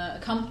with a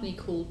company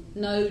called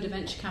Node, a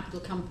venture capital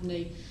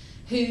company,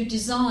 who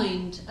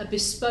designed a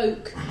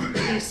bespoke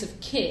piece of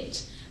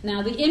kit.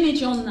 Now, the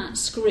image on that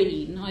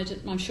screen,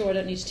 I'm sure I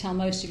don't need to tell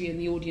most of you in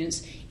the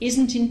audience,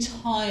 isn't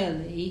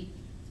entirely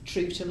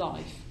true to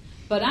life.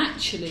 But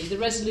actually, the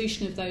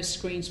resolution of those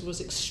screens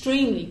was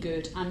extremely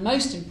good, and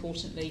most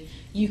importantly,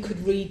 you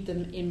could read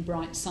them in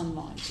bright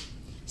sunlight.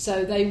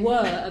 So they were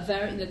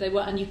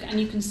and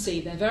you can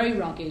see they're very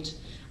rugged,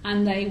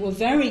 and they were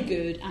very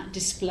good at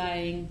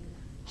displaying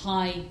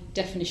high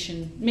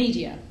definition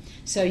media.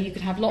 So you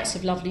could have lots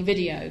of lovely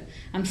video.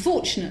 And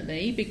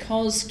fortunately,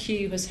 because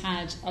Kew has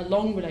had a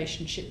long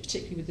relationship,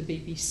 particularly with the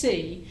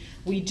BBC,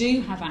 we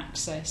do have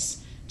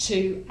access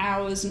to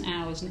hours and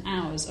hours and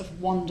hours of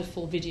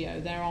wonderful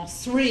video. There are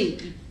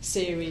 3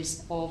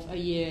 series of a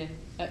year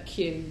at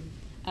Kew,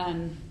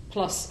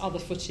 plus other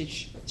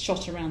footage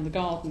shot around the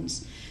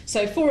gardens.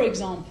 So, for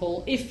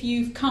example, if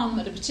you've come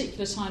at a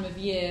particular time of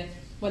year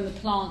when the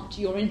plant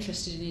you're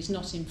interested in is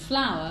not in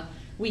flower,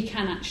 we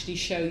can actually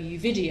show you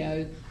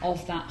video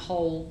of that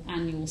whole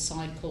annual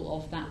cycle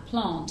of that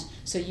plant,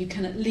 so you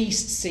can at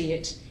least see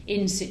it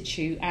in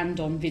situ and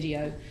on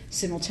video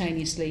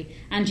simultaneously,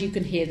 and you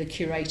can hear the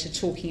curator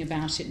talking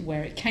about it and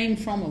where it came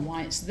from and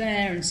why it's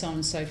there and so on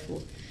and so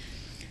forth.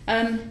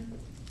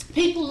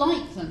 People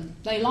like them.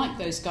 They like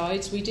those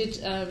guides. We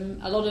did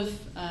a lot of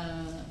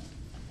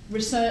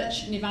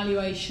research and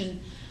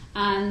evaluation,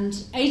 and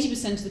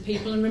 80% of the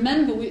people, and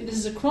remember this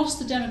is across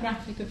the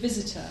demographic of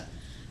visitor,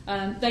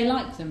 they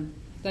like them.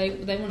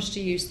 They wanted to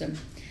use them.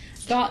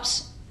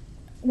 But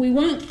we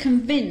weren't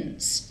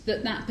convinced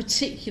that that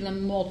particular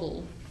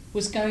model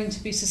was going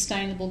to be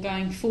sustainable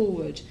going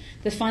forward.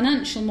 The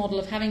financial model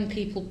of having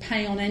people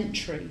pay on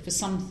entry for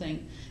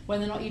something when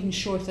they're not even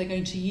sure if they're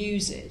going to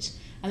use it,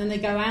 and then they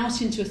go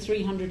out into a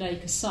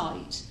 300-acre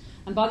site,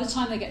 and by the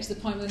time they get to the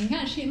point where they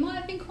think, actually, it might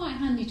have been quite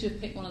handy to have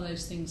picked one of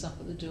those things up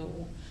at the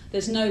door,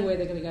 there's no way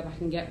they're going to go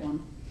back and get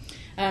one.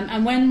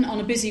 And when on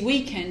a busy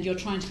weekend you're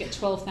trying to get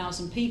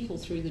 12,000 people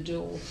through the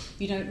door,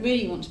 you don't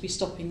really want to be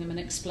stopping them and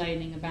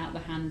explaining about the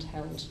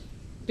handheld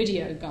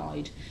video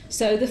guide.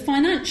 So the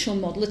financial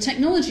model, the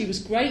technology was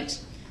great,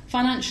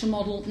 financial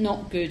model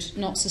not good,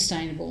 not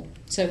sustainable.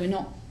 So we're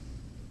not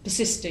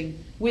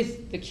persisting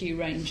with the Kew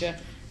Ranger,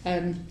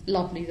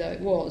 lovely though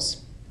it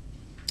was.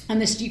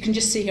 And this you can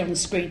just see here on the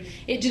screen.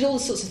 It did all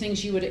sorts of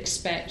things you would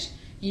expect.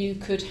 You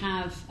could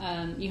have,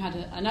 you had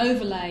an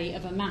overlay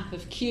of a map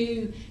of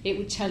Kew. It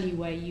would tell you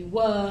where you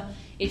were.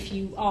 If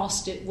you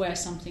asked it where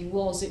something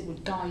was, it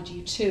would guide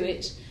you to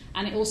it.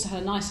 And it also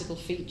had a nice little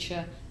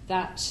feature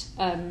that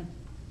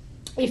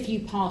if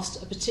you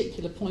passed a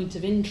particular point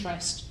of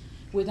interest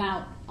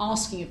without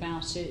asking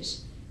about it,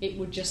 it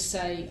would just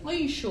say, are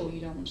you sure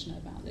you don't want to know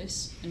about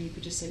this? And you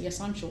could just say,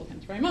 yes, I'm sure,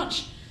 thanks very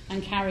much,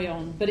 and carry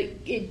on. But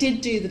it did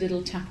do the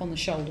little tap on the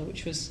shoulder,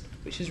 which was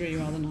really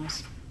rather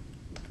nice.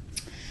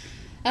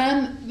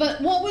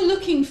 But what we're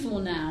looking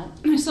for now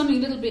is something a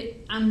little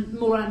bit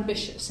more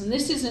ambitious, and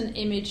this is an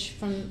image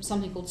from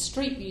something called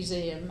Street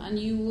Museum, and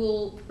you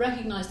will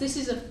recognise this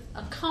is a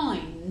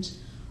kind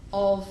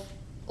of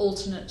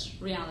alternate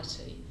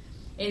reality,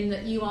 in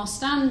that you are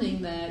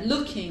standing there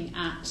looking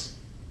at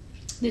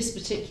this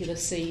particular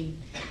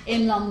scene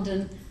in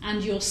London,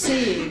 and you're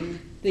seeing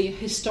the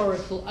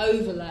historical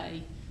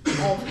overlay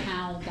of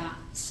how that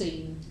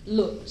scene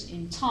looked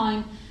in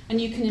time, and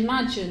you can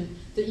imagine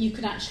that you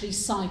could actually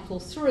cycle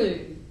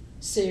through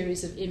a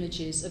series of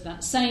images of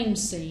that same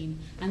scene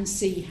and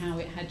see how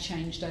it had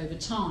changed over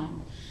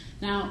time.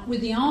 Now,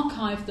 with the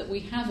archive that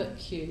we have at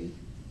Kew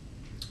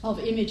of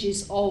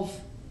images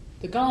of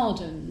the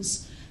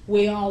gardens,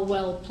 we are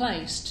well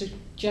placed to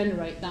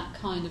generate that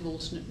kind of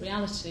alternate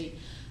reality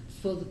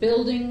for the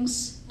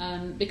buildings,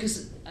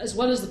 because as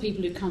well as the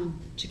people who come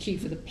to Kew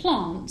for the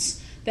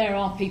plants, there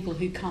are people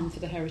who come for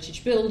the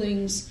heritage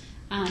buildings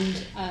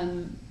and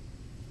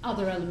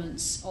other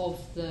elements of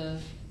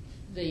the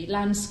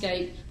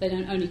landscape. They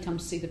don't only come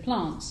to see the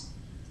plants.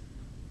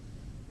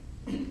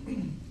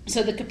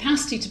 So the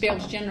capacity to be able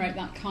to generate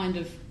that kind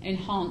of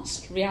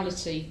enhanced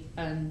reality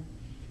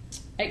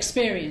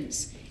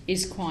experience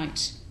is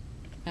quite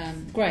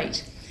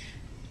great.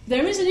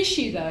 There is an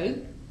issue, though,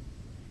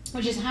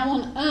 which is how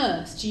on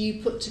earth do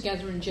you put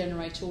together and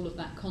generate all of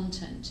that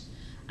content?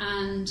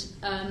 And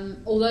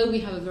although we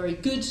have a very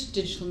good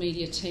digital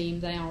media team,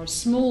 they are a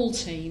small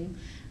team,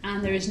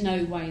 and there is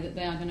no way that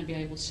they are going to be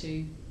able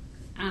to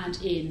add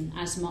in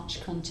as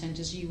much content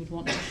as you would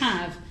want to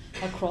have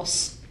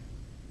across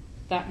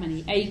that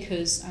many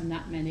acres and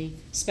that many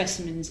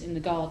specimens in the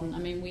garden. I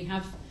mean, we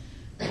have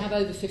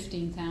over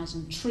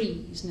 15,000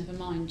 trees, never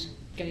mind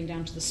getting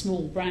down to the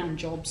small brown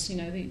jobs, you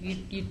know,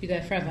 you'd be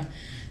there forever.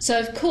 So,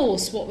 of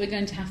course, what we're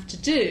going to have to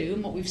do,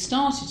 and what we've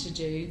started to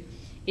do,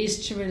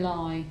 is to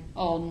rely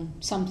on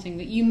something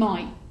that you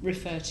might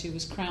refer to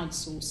as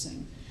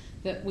crowdsourcing,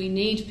 that we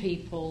need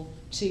people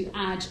to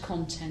add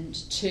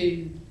content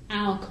to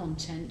our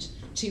content,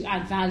 to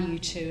add value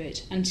to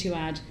it, and to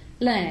add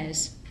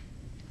layers.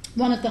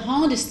 One of the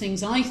hardest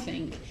things, I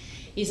think,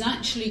 is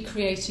actually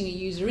creating a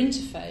user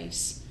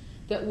interface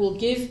that will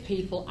give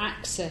people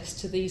access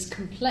to these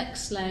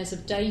complex layers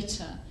of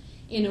data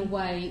in a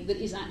way that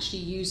is actually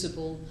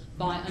usable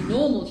by a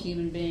normal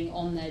human being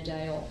on their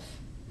day off.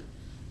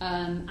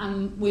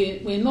 and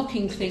we're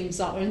mocking things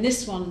up. And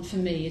this one, for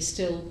me, is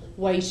still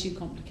way too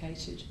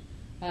complicated.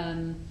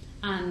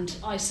 And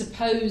I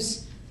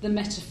suppose the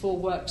metaphor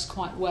works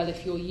quite well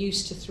if you're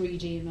used to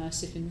 3D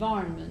immersive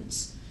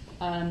environments.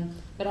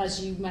 But as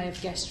you may have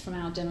guessed from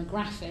our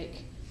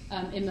demographic,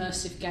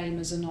 immersive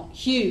gamers are not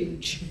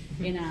huge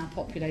in our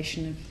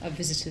population of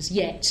visitors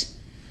yet.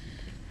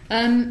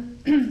 Then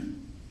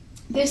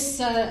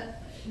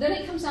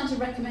it comes down to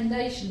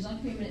recommendations. I'll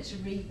give you a minute to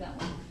read that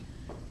one.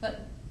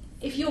 But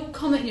if you're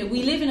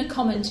we live in a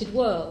commented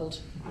world,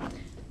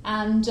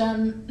 and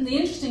the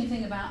interesting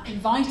thing about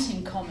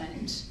inviting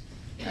comment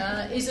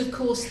is, of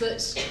course,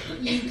 that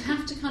you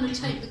have to kind of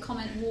take the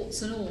comment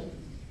warts and all.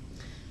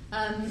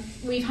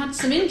 We've had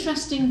some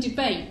interesting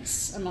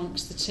debates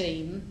amongst the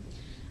team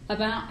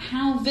about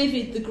how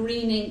vivid the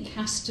green ink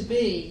has to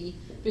be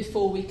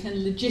before we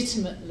can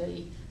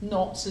legitimately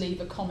not leave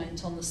a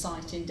comment on the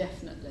site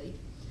indefinitely.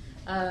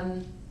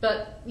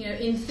 But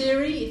in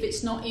theory, if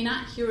it's not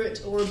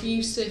inaccurate or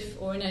abusive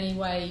or in any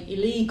way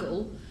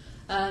illegal,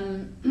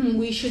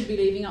 we should be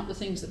leaving up the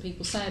things that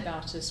people say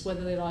about us,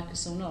 whether they like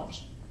us or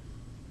not.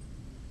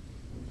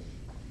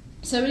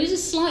 So it is a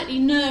slightly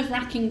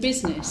nerve-wracking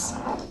business.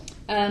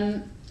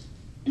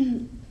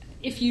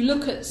 If you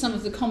look at some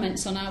of the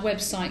comments on our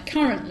website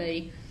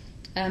currently,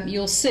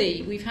 you'll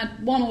see we've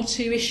had one or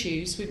two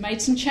issues. We've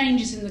made some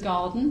changes in the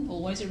garden,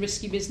 always a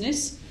risky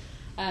business.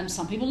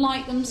 Some people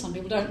like them, some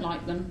people don't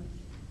like them.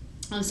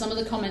 And some of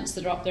the comments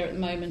that are up there at the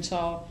moment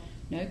are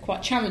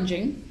quite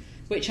challenging,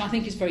 which I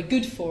think is very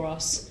good for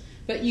us.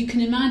 But you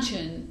can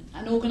imagine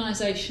an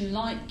organisation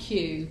like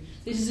Q,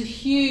 this is a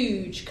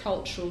huge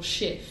cultural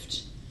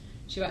shift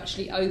to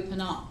actually open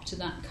up to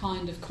that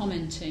kind of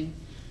commenting.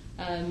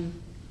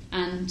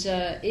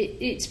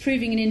 It's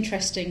proving an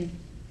interesting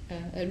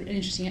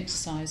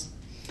exercise.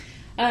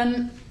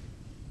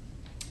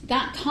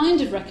 That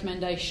kind of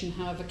recommendation,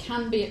 however,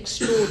 can be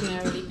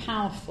extraordinarily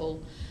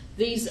powerful.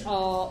 These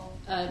are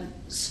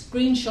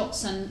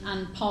screenshots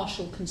and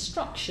partial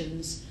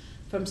constructions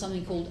from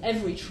something called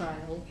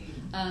EveryTrail,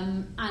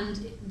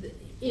 and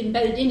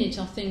embedded in it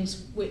are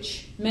things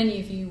which many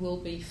of you will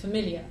be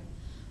familiar.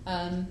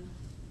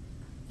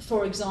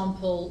 For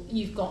example,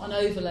 you've got an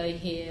overlay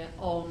here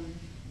on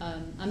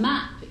a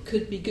map. It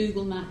could be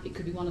Google Map, it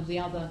could be one of the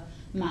other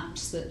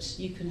maps that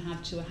you can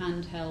have to a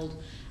handheld,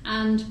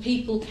 and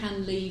people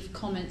can leave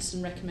comments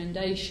and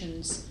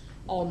recommendations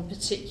on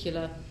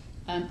particular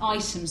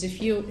items.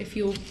 If you're,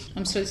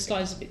 I'm sorry, the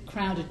slide's a bit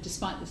crowded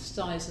despite the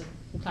size of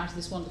the clarity of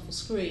this wonderful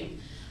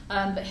screen.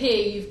 But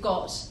here you've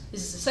got,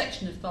 this is a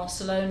section of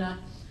Barcelona.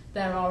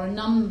 There are a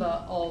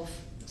number of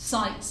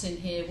sites in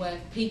here where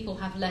people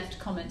have left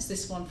comments.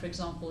 This one, for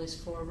example, is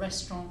for a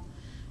restaurant.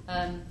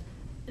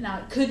 Now,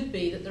 it could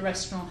be that the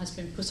restaurant has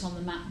been put on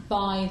the map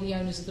by the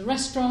owners of the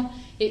restaurant.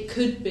 It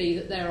could be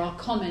that there are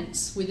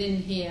comments within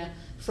here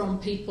from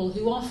people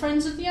who are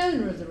friends of the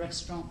owner of the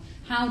restaurant.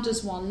 How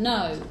does one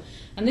know?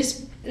 And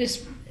this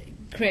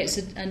creates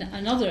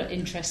another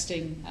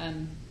interesting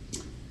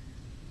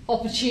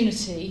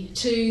opportunity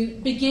to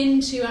begin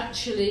to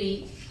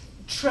actually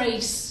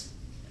trace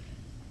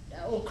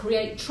or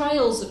create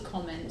trails of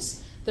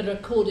comments that are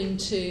according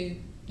to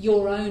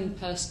your own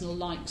personal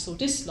likes or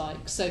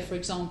dislikes. So, for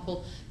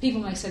example,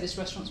 people may say this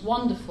restaurant's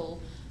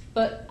wonderful,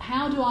 but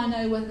how do I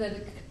know whether they're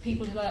the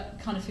people who like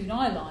the kind of food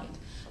I like?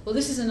 Well,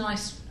 this is a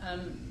nice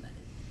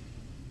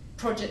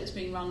project that's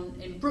being run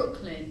in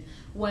Brooklyn,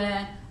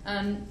 where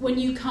when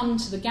you come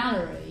to the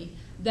gallery,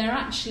 they're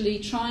actually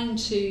trying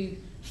to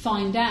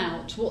find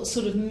out what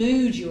sort of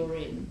mood you're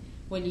in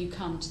when you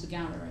come to the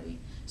gallery.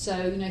 So,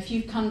 if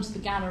you come to the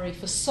gallery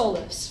for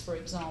solace, for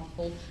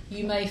example,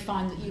 you may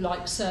find that you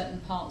like certain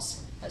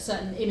parts,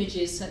 certain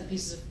images, certain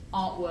pieces of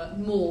artwork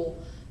more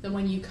than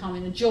when you come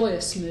in a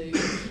joyous mood.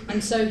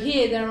 And so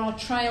here there are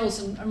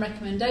trails and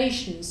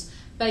recommendations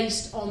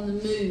based on the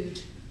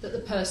mood that the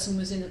person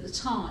was in at the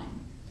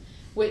time,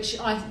 which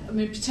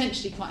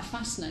potentially quite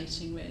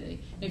fascinating, really.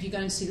 If you go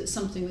and see that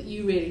something that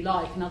you really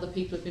like and other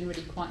people have been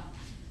really quite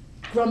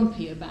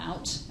grumpy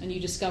about, and you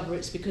discover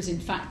it's because in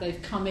fact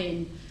they've come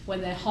in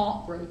when they're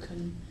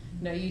heartbroken,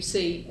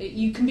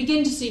 you can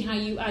begin to see how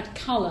you add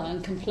colour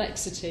and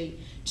complexity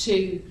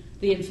to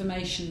the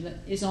information that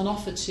is on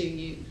offer to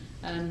you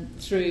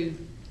through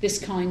this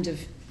kind of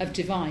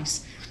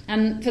device.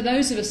 And for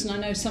those of us, and I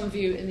know some of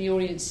you in the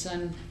audience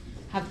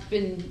have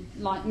been,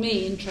 like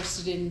me,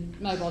 interested in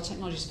mobile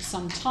technologies for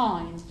some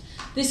time,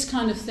 this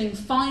kind of thing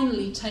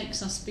finally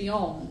takes us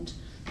beyond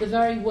the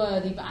very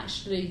worthy but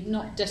actually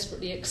not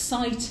desperately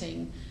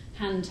exciting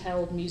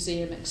handheld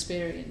museum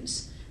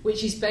experience,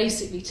 which is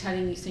basically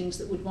telling you things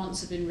that would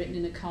once have been written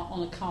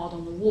on a card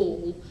on the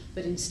wall,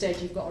 but instead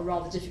you've got a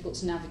rather difficult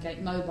to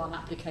navigate mobile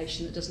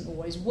application that doesn't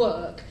always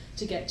work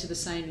to get to the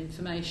same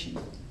information.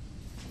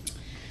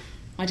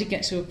 I did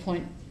get to a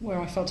point where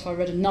I felt if I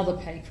read another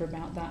paper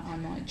about that, I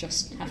might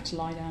just have to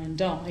lie down and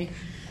die.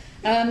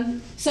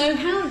 So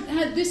how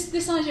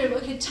this idea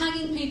of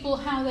tagging people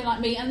how they like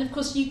me, and of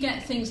course you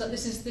get things like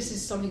this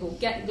is something called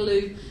Get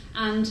Glue,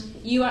 and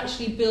you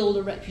actually build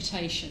a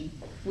reputation.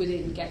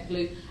 within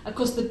GetGlue. Of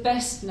course, the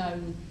best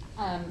known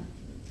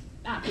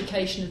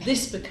application of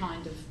this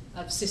kind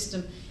of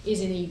system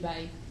is in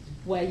eBay,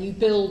 where you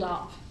build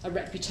up a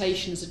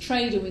reputation as a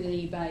trader within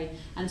eBay,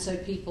 and so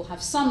people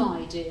have some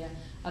idea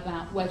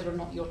about whether or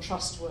not you're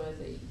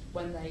trustworthy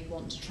when they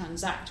want to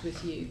transact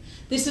with you.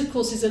 This, of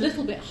course, is a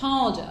little bit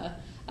harder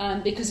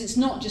because it's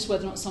not just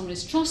whether or not someone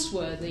is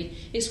trustworthy,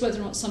 it's whether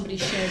or not somebody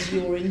shares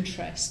your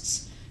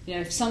interests. You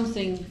know, if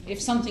something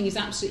is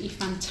absolutely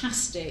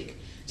fantastic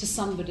to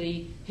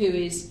somebody who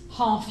is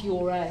half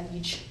your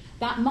age,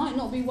 that might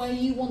not be where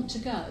you want to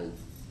go.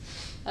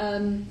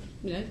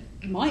 You know,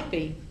 might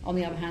be, on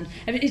the other hand.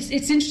 I mean, it's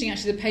interesting,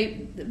 actually,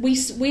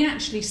 we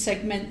actually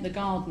segment the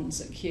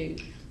gardens at Kew.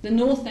 The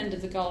north end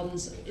of the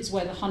gardens is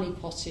where the honey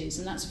pot is,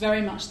 and that's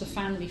very much the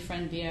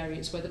family-friendly area.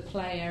 It's where the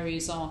play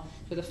areas are,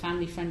 where the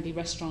family-friendly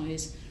restaurant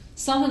is.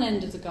 Southern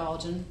end of the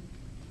garden,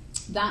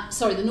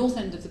 the north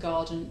end of the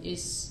garden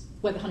is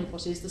where the honey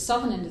pot is. The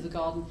southern end of the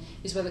garden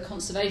is where the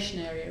conservation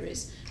area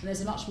is, and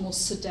there's a much more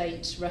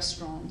sedate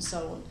restaurant and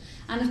so on.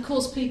 And of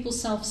course, people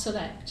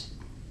self-select.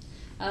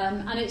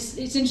 And it's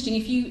interesting,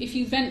 if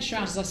you venture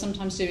out, as I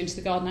sometimes do, into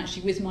the garden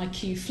actually with my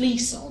Kew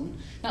fleece on,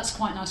 that's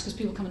quite nice because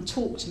people come and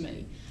talk to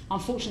me.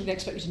 Unfortunately, they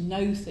expect me to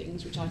know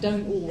things, which I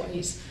don't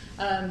always,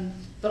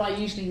 but I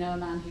usually know a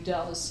man who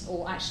does,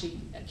 or actually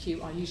at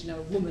Kew, I usually know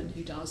a woman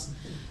who does.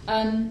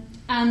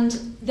 And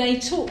they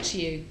talk to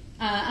you,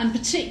 and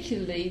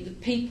particularly the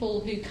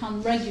people who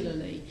come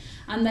regularly,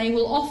 and they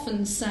will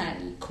often say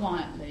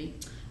quietly,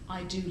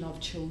 I do love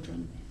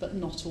children, but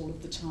not all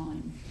of the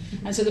time.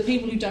 And so the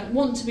people who don't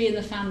want to be in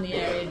the family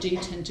area do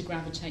tend to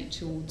gravitate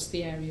towards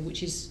the area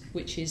which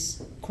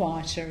is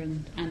quieter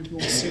and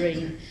more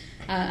serene,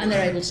 and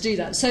they're able to do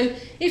that. So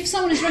if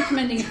someone is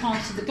recommending a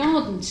part of the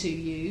garden to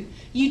you,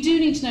 you do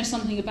need to know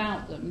something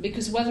about them,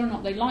 because whether or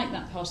not they like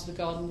that part of the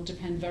garden will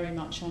depend very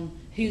much on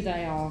who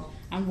they are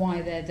and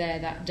why they're there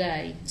that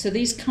day. So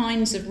these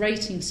kinds of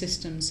rating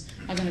systems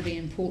are going to be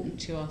important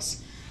to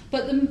us.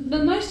 But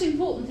the most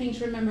important thing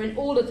to remember in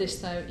all of this,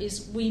 though,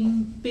 is we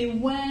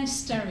beware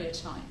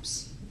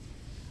stereotypes.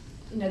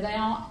 You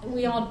know,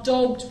 we are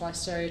dogged by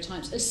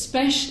stereotypes,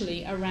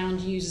 especially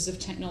around users of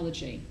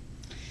technology.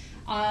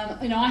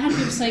 You know, I have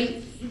people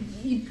say,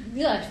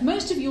 if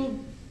most of your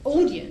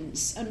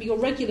audience and your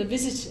regular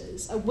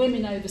visitors are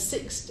women over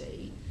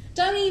 60,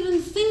 don't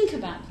even think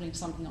about putting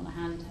something on a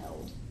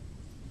handheld.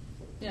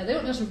 You know, they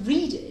won't know how to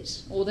read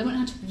it, or they won't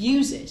know how to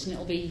use it, and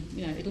it'll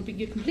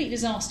be a complete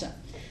disaster.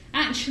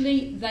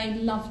 Actually, they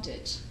loved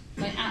it.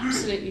 They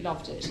absolutely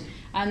loved it.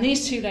 And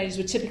these two ladies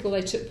were typical.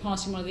 They took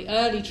part in one of the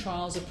early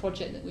trials, a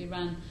project that we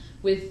ran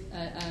with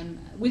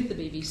the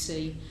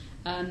BBC.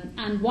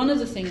 And one of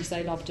the things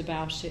they loved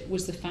about it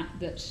was the fact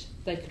that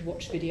they could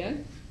watch video.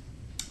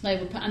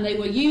 They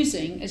were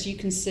using, as you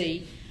can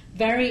see,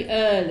 very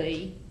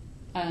early,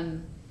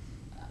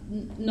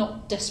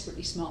 not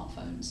desperately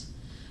smartphones.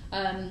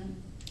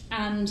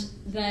 And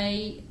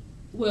they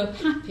were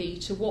happy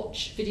to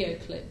watch video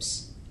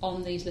clips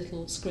on these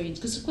little screens,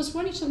 because of course we're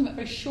only talking about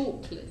very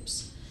short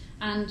clips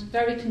and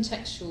very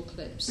contextual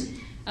clips,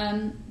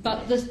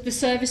 but the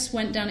service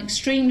went down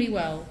extremely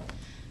well.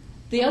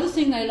 The other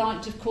thing they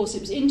liked, of course,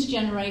 it was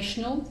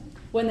intergenerational.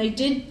 When they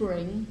did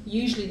bring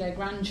usually their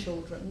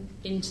grandchildren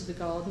into the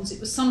gardens,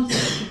 it was something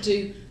they could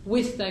do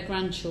with their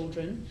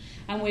grandchildren,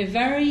 and we're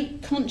very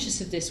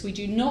conscious of this. We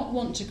do not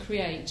want to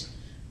create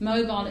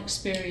mobile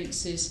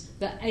experiences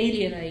that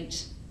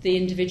alienate the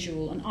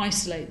individual and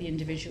isolate the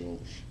individual.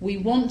 We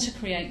want to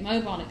create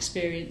mobile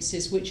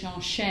experiences which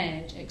are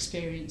shared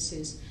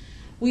experiences.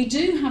 We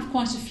do have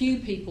quite a few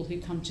people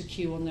who come to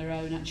Kew on their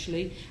own,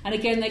 actually, and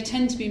again they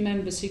tend to be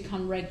members who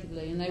come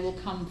regularly, and they will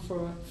come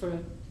for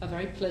a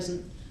very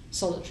pleasant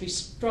solitary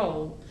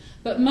stroll.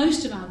 But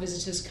most of our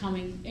visitors come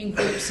in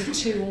groups of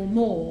two or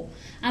more,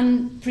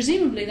 and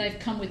presumably they've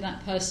come with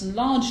that person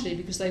largely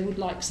because they would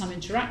like some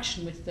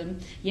interaction with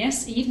them,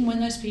 yes, even when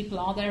those people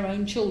are their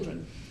own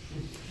children.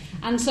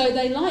 And so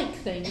they like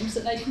things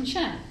that they can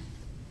share.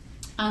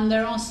 And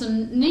there are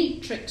some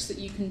neat tricks that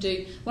you can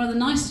do. One of the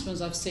nicest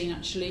ones I've seen,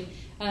 actually,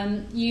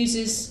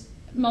 uses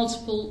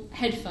multiple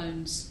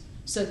headphones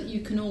so that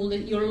you're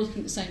all looking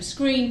at the same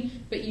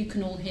screen, but you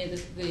can all hear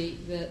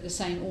the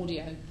same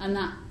audio. And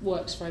that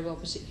works very well,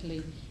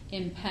 particularly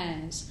in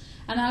pairs.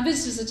 And our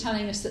visitors are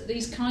telling us that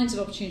these kinds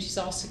of opportunities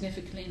are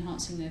significantly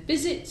enhancing their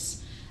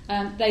visits.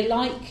 They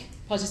like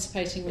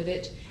participating with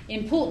it.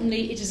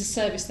 Importantly, it is a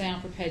service they are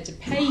prepared to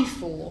pay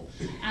for,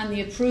 and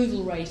the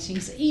approval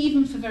ratings,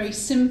 even for very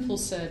simple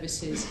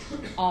services,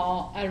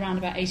 are around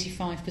about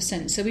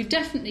 85%. So we've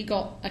definitely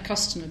got a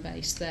customer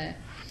base there.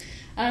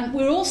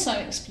 We're also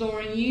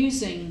exploring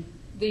using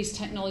these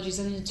technologies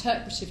as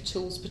interpretive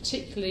tools,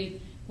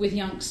 particularly with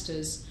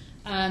youngsters.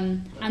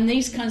 And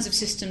these kinds of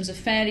systems are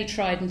fairly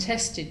tried and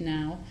tested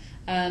now.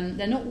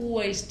 They're not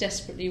always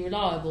desperately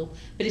reliable,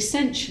 but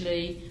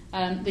essentially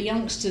the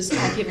youngsters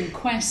are given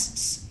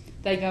quests.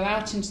 They go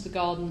out into the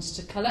gardens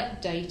to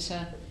collect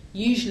data,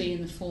 usually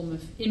in the form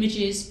of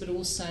images, but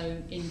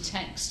also in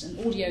text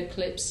and audio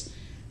clips.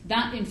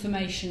 That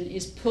information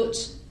is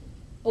put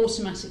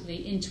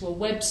automatically into a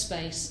web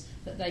space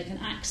that they can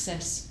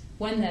access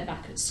when they're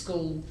back at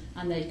school,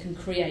 and they can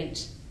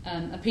create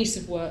a piece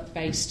of work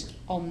based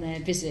on their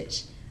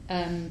visit.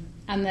 And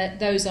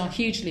those are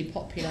hugely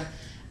popular.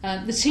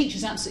 The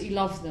teachers absolutely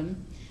love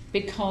them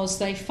because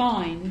they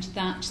find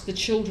that the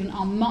children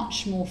are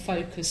much more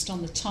focused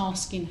on the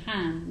task in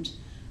hand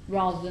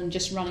rather than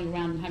just running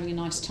around and having a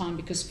nice time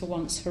because for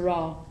once,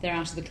 hurrah, they're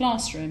out of the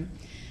classroom.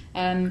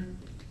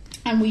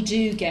 And we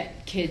do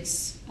get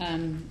kids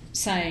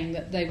saying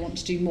that they want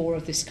to do more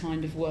of this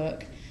kind of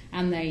work,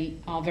 and they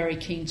are very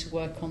keen to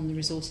work on the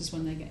resources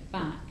when they get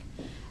back.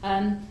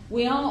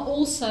 We are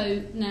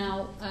also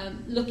now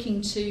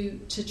looking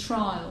to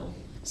trial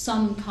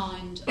some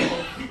kind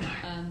of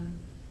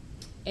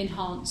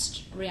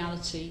enhanced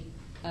reality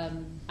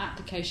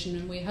application,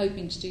 and we're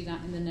hoping to do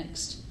that in the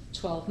next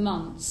 12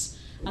 months.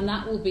 And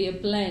that will be a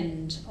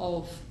blend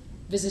of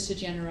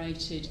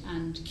visitor-generated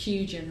and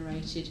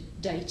queue-generated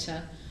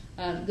data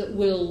that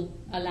will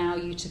allow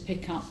you to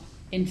pick up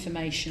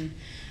information.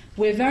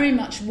 We're very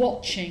much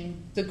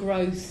watching the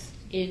growth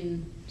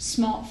in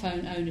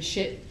smartphone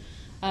ownership.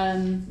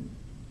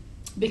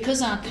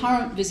 Because our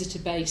current visitor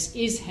base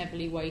is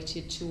heavily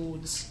weighted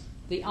towards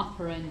the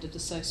upper end of the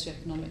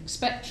socioeconomic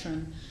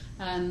spectrum,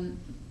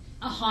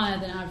 a higher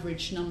than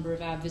average number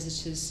of our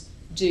visitors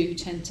do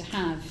tend to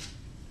have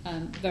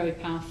very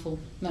powerful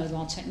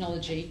mobile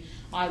technology.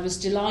 I was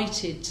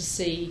delighted to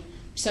see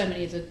so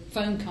many of the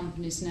phone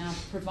companies now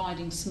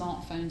providing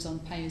smartphones on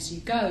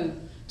pay-as-you-go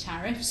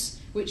tariffs,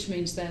 which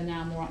means they're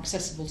now more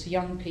accessible to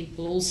young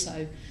people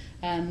also.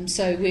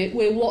 So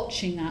we're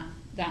watching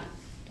that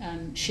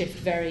shift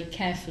very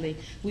carefully.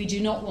 We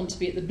do not want to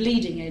be at the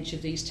bleeding edge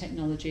of these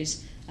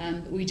technologies,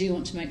 but we do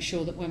want to make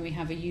sure that when we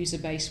have a user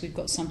base, we've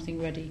got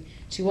something ready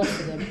to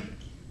offer them.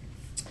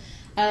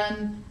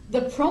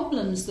 The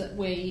problems that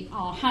we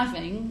are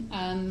having,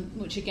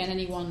 which again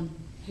anyone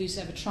who's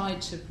ever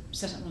tried to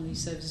set up one of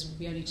these services will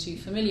be only too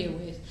familiar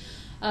with,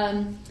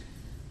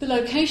 the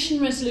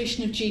location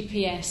resolution of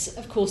GPS,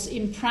 of course,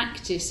 in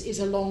practice is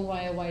a long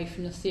way away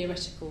from the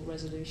theoretical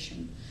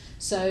resolution.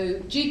 So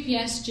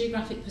GPS,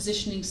 geographic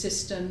positioning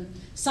system,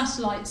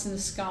 satellites in the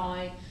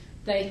sky,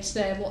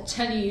 they're what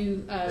tell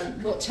you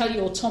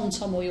your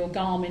TomTom or your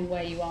Garmin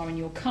where you are in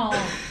your car.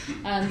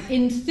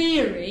 In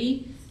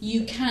theory,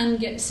 you can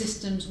get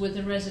systems with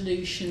a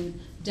resolution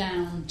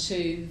down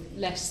to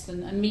less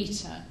than a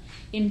metre.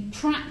 In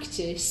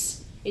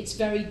practice, it's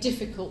very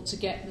difficult to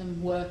get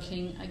them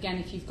working. Again,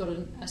 if you've got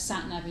a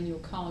sat-nav in your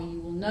car, you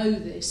will know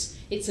this.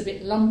 It's a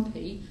bit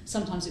lumpy.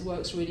 Sometimes it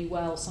works really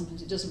well,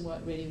 sometimes it doesn't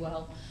work really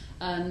well.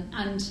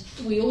 And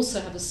we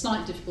also have a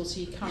slight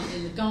difficulty currently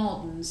in the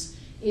gardens,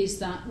 is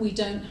that we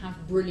don't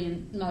have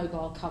brilliant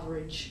mobile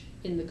coverage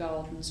in the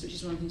gardens, which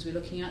is one of the things we're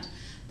looking at.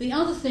 The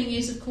other thing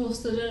is, of course,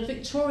 that a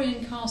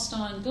Victorian cast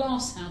iron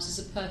glass house is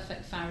a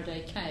perfect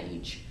Faraday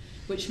cage,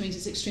 which means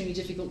it's extremely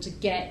difficult to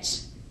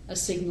get a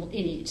signal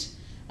in it.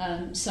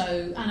 And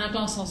our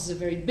glass houses are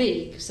very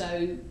big,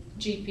 so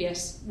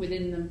GPS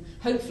within them,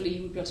 hopefully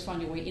you would be able to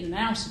find your way in and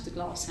out of the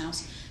glass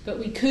house, but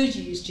we could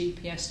use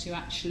GPS to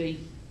actually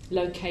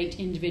locate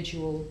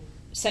individual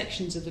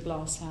sections of the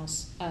glass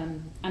house,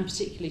 and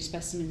particularly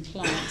specimen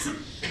plants.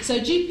 So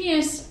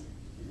GPS,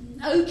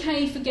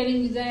 okay for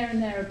getting you there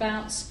and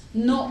thereabouts,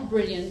 not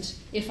brilliant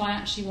if I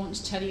actually want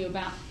to tell you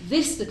about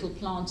this little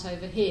plant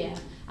over here,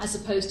 as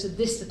opposed to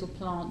this little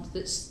plant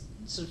that's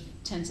sort of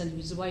 10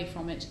 centimetres away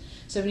from it.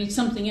 So we need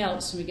something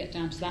else when we get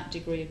down to that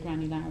degree of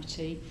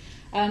granularity.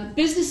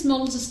 Business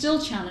models are still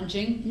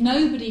challenging.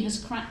 Nobody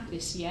has cracked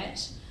this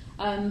yet.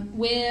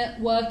 We're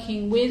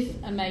working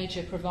with a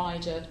major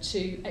provider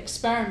to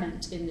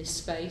experiment in this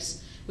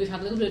space. We've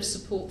had a little bit of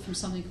support from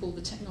something called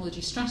the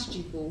Technology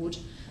Strategy Board,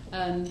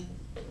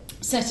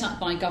 set up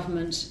by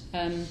government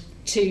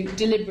to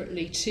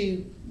deliberately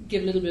to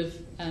give a little bit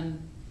of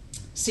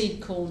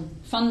seed corn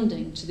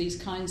funding to these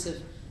kinds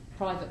of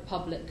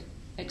private-public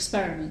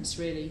experiments,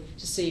 really,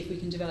 to see if we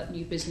can develop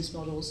new business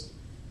models.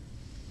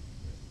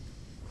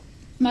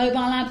 Mobile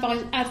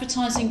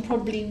advertising,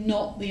 probably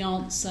not the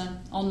answer.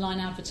 Online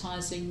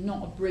advertising,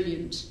 not a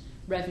brilliant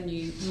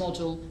revenue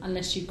model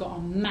unless you've got a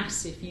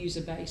massive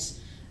user base,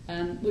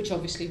 which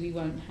obviously we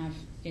won't have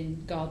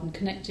in garden.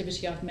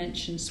 Connectivity I've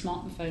mentioned,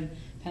 smartphone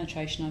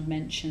penetration I've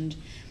mentioned.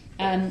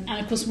 And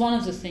of course one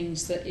of the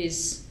things that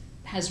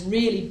has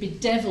really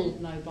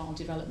bedeviled mobile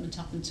development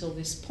up until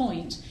this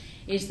point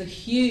is the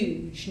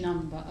huge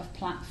number of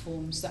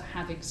platforms that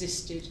have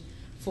existed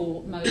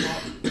for mobile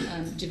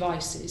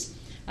devices.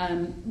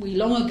 We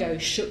long ago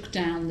shook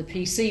down the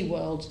PC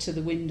world to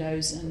the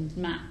Windows and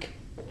Mac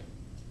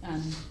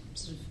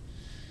sort of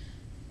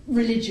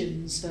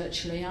religions,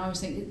 virtually. I always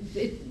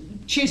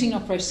think choosing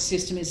an operating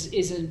system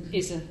is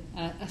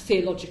a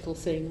theological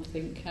thing. I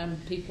think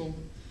people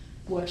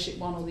worship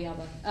one or the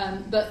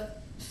other.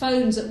 But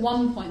phones, at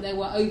one point, there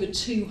were over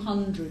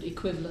 200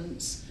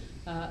 equivalents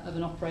of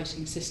an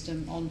operating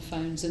system on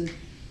phones, and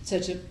so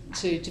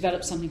to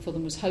develop something for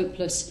them was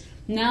hopeless.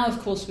 Now, of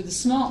course, with the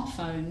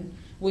smartphone,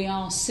 we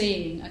are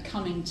seeing a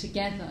coming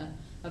together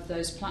of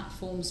those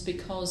platforms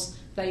because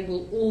they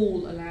will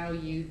all allow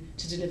you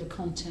to deliver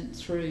content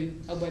through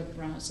a web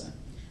browser.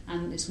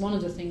 And it's one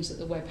of the things that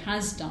the web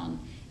has done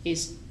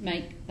is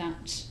make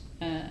that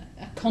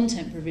a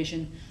content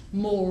provision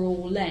more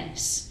or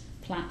less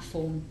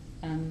platform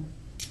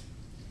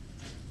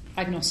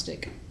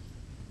agnostic.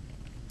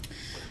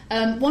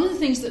 One of the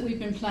things that we've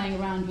been playing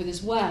around with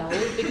as well,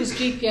 because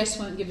GPS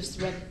won't give us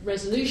the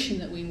resolution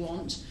that we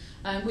want,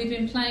 we've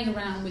been playing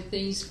around with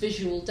these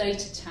visual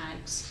data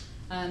tags.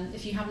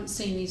 If you haven't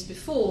seen these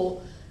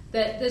before,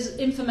 there's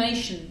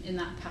information in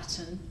that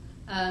pattern,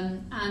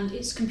 and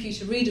it's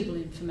computer readable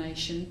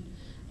information.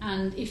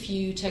 And if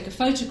you take a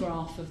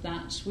photograph of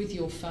that with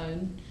your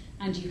phone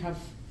and you have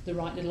the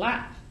right little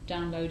app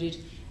downloaded,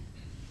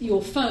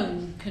 your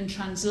phone can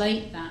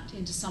translate that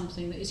into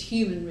something that is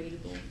human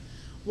readable.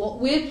 What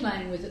we're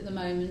playing with at the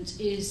moment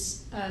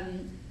is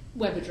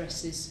web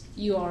addresses,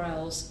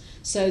 URLs.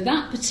 So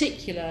that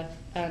particular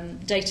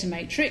data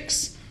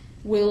matrix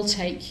will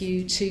take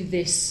you to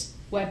this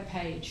web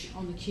page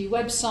on the Kew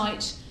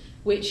website,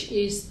 which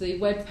is the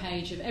web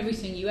page of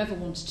everything you ever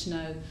wanted to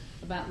know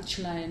about the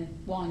Chilean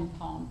wine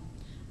palm.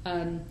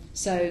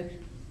 So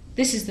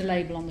this is the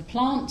label on the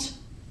plant.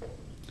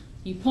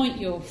 You point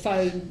your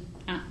phone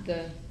at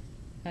the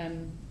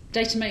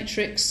data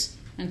matrix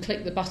and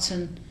click the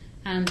button,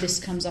 and this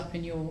comes up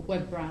in your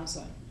web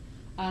browser.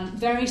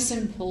 Very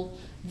simple,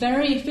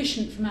 very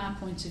efficient from our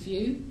point of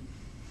view.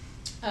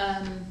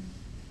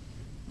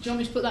 Do you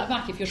want me to put that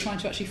back if you're trying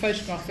to actually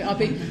photograph it? I'll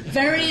be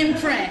very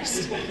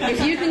impressed.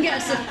 If you can get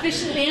a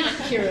sufficiently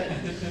accurate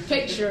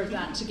picture of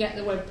that to get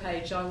the web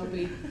page, I will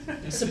be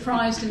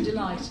surprised and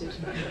delighted.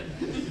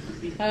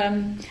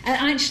 And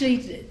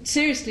actually,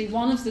 seriously,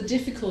 one of the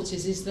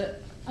difficulties is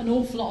that an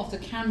awful lot of the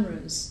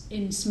cameras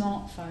in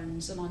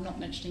smartphones, and I'm not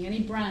mentioning any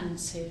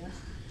brands here,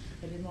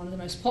 but in one of the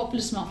most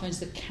popular smartphones,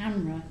 the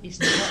camera is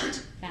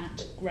not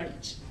that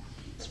great.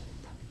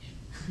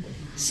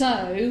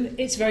 So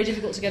it's very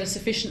difficult to get a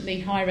sufficiently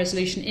high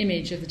resolution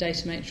image of the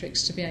data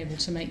matrix to be able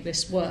to make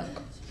this work.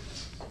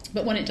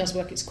 But when it does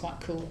work, it's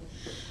quite cool.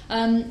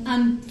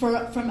 And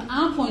from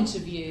our point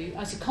of view,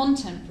 as a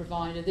content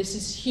provider, this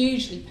is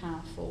hugely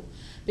powerful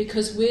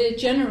because we're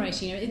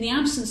generating it, in the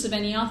absence of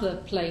any other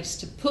place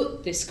to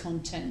put this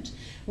content,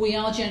 we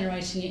are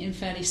generating it in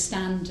fairly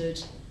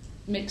standard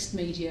mixed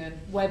media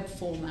web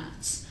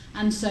formats.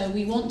 And so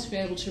we want to be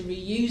able to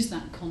reuse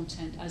that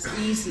content as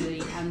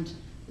easily and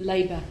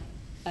labour-free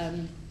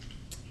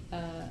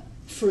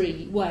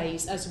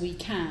ways as we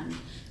can.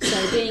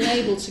 So being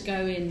able to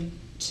go in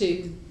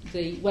to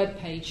the web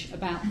page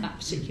about that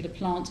particular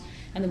plant,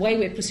 and the way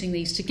we're putting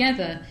these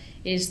together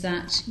is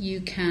that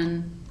you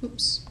can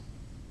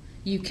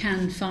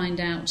find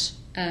out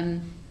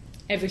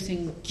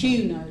everything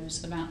Kew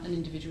knows about an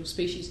individual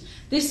species.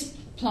 This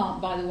plant,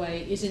 by the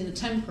way, is in the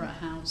Tempera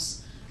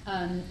house,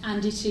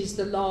 and it is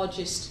the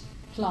largest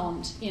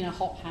plant in a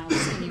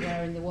hothouse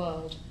anywhere in the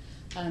world.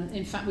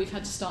 In fact, we've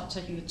had to start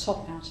taking the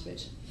top out of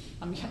it.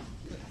 I mean,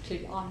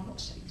 clearly I'm not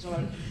taking it,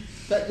 sorry.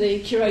 But the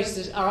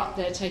curators are up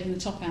there taking the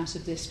top out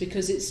of this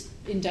because it's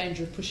in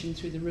danger of pushing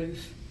through the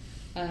roof.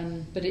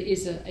 But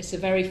it's a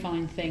very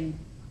fine thing.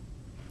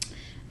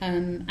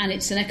 And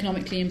it's an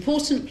economically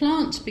important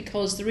plant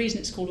because the reason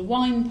it's called a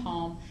wine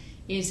palm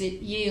is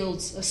it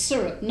yields a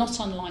syrup, not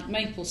unlike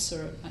maple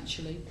syrup,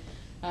 actually.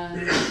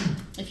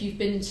 If you've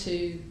been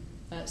to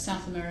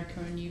South America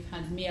and you've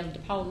had miel de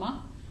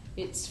palma,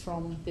 it's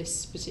from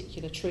this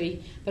particular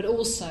tree, but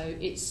also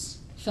it's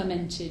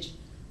fermented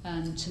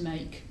to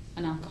make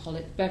an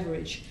alcoholic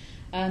beverage.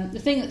 The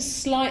thing that's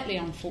slightly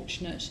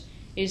unfortunate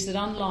is that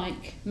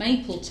unlike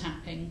maple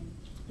tapping,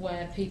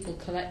 where people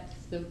collect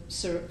the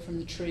syrup from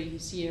the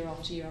trees year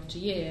after year after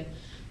year,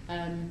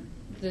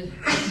 the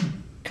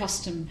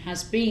custom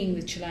has been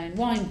with Chilean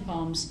wine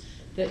palms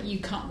that you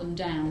cut them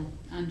down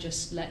and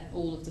just let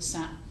all of the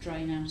sap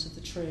drain out of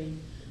the tree.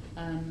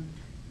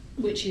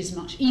 Which is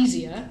much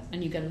easier,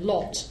 and you get a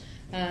lot,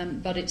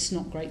 but it's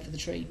not great for the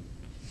tree.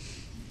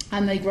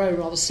 And they grow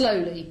rather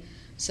slowly,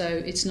 so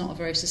it's not a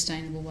very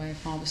sustainable way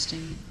of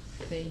harvesting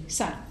the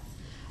sap.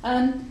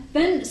 Then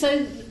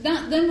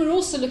we're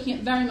also looking at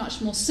very much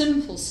more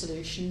simple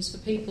solutions for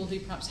people who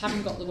perhaps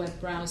haven't got the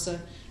web browser,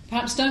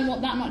 perhaps don't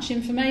want that much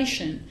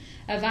information,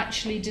 of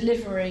actually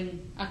delivering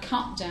a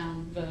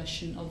cut-down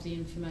version of the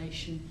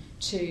information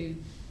to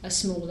a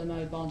smaller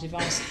mobile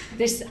device.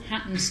 This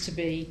happens to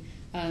be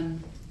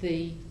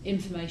the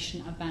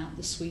information about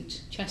the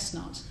sweet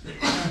chestnut,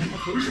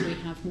 of which we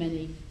have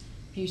many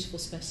beautiful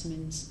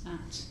specimens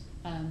at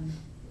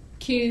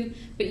Kew.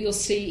 But you'll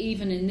see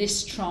even in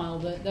this trial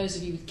that those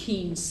of you with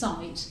keen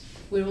sight,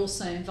 we're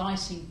also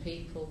inviting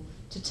people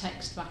to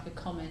text back a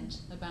comment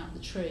about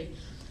the tree.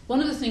 One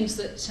of the things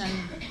that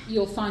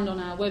you'll find on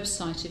our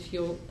website, if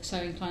you're so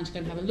inclined to go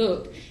and have a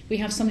look, we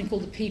have something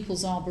called the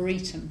People's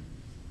Arboretum.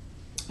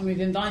 And we've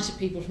invited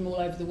people from all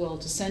over the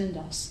world to send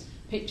us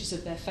pictures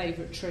of their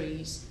favourite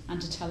trees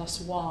and to tell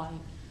us why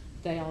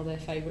they are their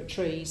favourite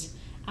trees.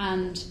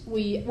 And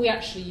we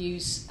actually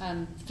use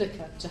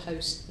Flickr to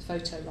host the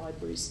photo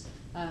libraries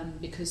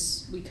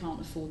because we can't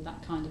afford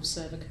that kind of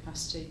server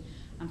capacity.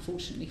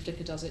 Unfortunately,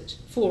 Flickr does it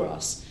for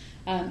us.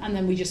 And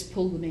then we just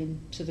pull them in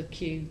to the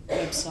Kew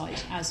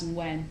website as and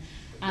when.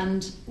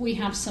 And we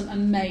have some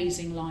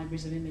amazing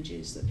libraries of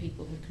images that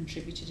people have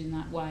contributed in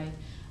that way.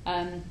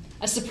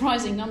 A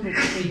surprising number of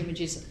the free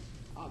images,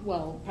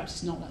 well, perhaps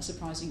it's not that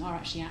surprising, are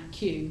actually at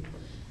Kew.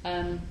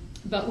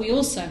 But we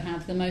also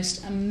have the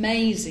most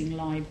amazing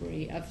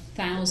library of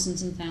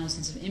thousands and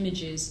thousands of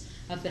images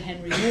of the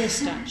Henry Moore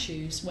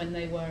statues when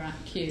they were at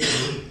Kew.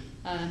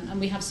 And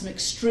we have some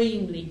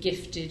extremely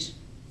gifted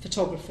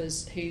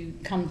photographers who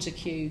come to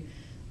Kew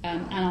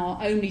and are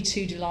only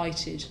too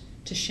delighted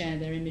to share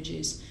their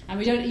images. And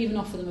we don't even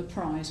offer them a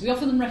prize. We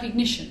offer them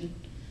recognition.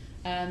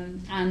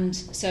 And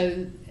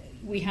so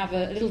we have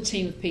a little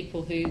team of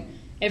people who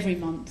every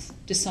month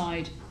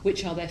decide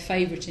which are their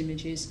favourite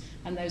images,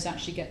 and those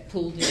actually get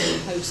pulled in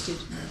and posted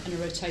on a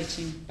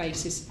rotating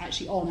basis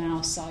actually on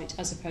our site,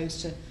 as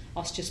opposed to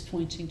us just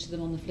pointing to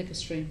them on the Flickr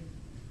stream.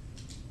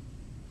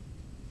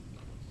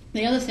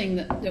 The other thing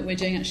that we're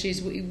doing actually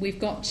is we've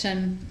got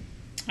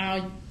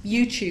our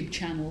YouTube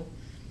channel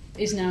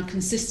is now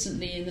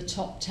consistently in the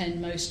top 10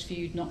 most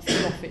viewed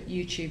not-for-profit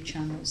YouTube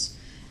channels.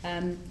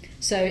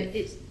 So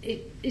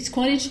it's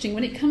quite interesting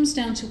when it comes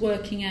down to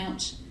working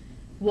out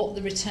what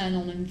the return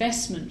on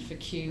investment for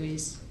Kew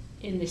is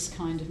in this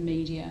kind of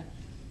media.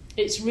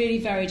 It's really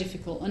very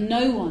difficult, and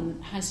no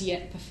one has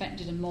yet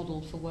perfected a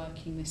model for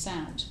working this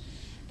out.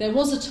 There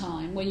was a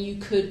time when you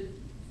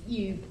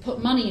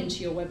put money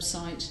into your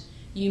website,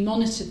 you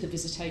monitored the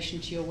visitation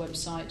to your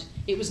website.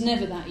 It was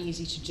never that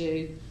easy to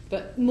do,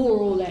 but more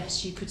or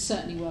less you could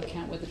certainly work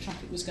out whether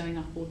traffic was going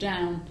up or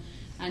down,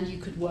 and you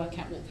could work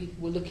out what people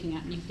were looking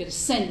at, and you could get a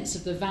sense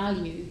of the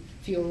value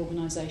for your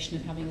organisation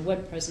of having a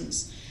web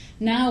presence.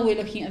 Now we're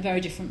looking at a very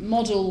different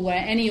model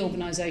where any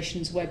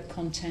organisation's web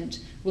content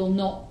will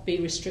not be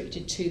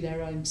restricted to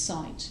their own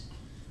site.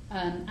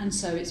 And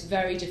so it's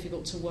very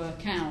difficult to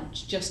work out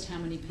just how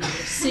many people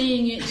are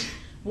seeing it,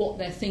 what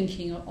they're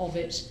thinking of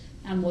it,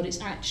 and what it's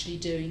actually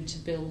doing to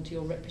build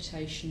your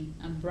reputation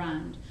and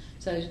brand.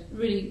 So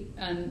really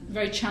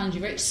very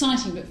challenging, very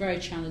exciting, but very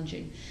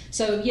challenging.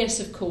 So yes,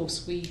 of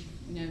course, we've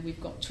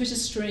got Twitter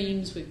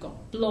streams, we've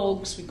got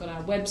blogs, we've got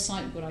our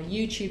website, we've got our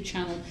YouTube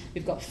channel,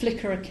 we've got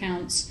Flickr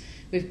accounts.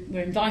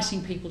 We're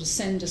inviting people to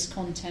send us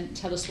content,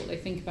 tell us what they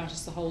think about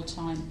us the whole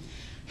time.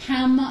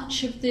 How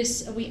much of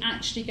this are we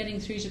actually getting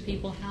through to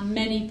people? How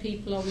many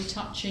people are we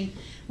touching?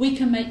 We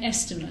can make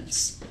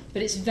estimates,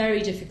 but it's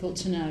very difficult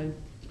to know.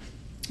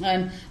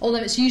 Although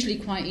it's usually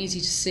quite easy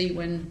to see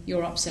when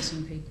you're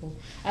upsetting people.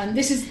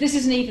 This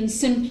is an even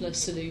simpler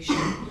solution.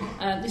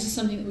 This is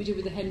something that we do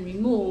with the Henry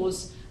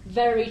Moores,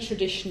 very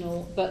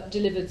traditional, but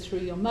delivered through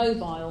your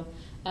mobile.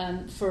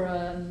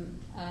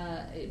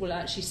 It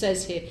actually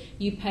says here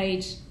you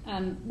paid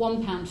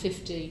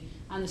 £1.50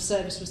 and the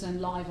service was then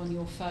live on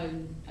your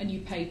phone, and you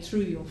paid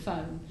through your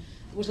phone.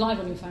 It was live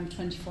on your phone for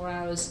 24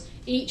 hours.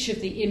 Each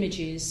of the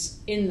images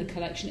in the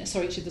collection,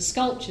 each of the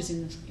sculptures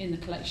in the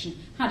collection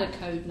had a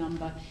code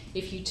number.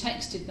 If you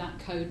texted that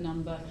code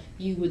number,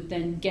 you would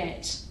then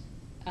get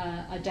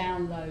a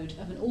download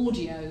of an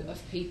audio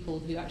of people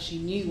who actually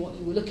knew what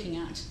you were looking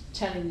at,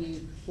 telling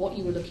you what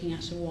you were looking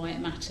at and why it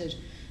mattered.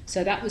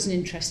 So that was an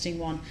interesting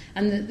one.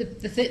 And the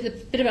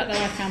bit about that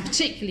I found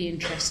particularly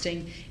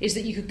interesting is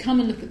that you could come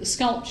and look at the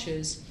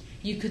sculptures.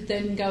 You could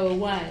then go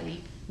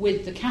away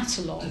with the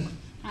catalogue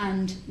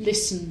and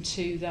listen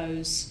to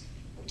those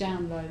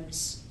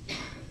downloads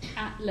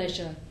at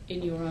leisure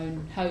in your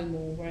own home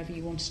or wherever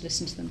you want to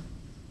listen to them.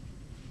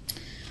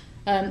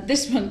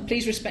 This one,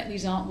 please respect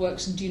these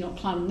artworks and do not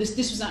climb them. This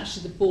was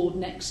actually the board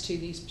next to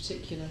these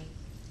particular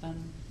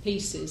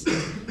pieces.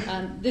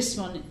 This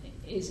one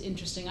is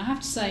interesting. I have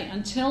to say,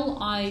 until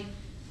I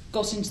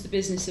got into the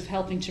business of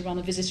helping to run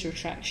a visitor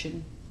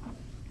attraction,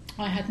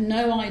 I had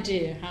no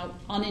idea how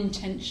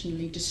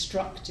unintentionally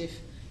destructive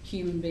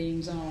human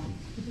beings are.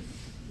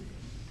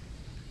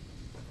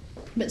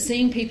 But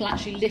seeing people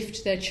actually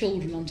lift their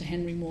children onto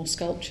Henry Moore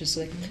sculptures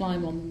so they could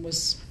climb on them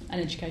was an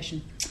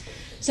education.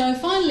 So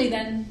finally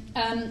then,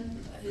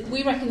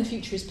 we reckon the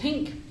future is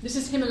pink. This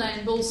is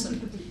Himalayan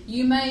balsam.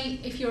 You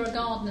may, if you're a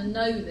gardener,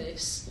 know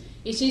this.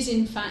 It is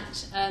in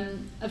fact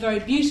a very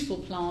beautiful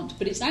plant,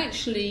 but it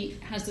actually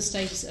has the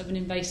status of an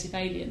invasive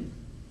alien.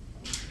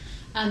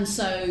 And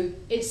so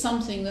it's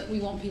something that we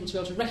want people to be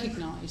able to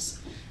recognise.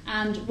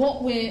 And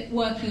what we're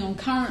working on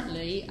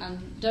currently,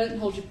 and don't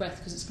hold your breath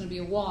because it's going to be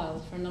a while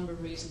for a number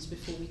of reasons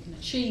before we can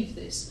achieve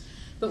this,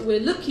 but we're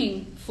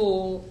looking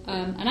for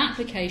an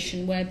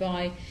application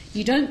whereby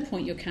you don't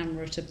point your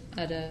camera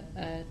at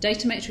a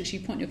data matrix, you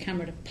point your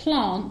camera at a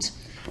plant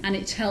and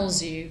it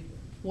tells you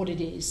what it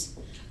is.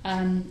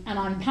 And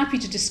I'm happy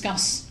to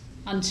discuss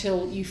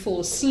until you fall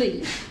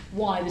asleep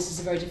why this is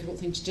a very difficult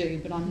thing to do,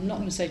 but I'm not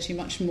going to say too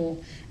much more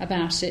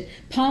about it.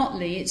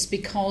 Partly it's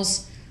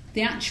because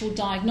the actual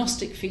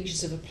diagnostic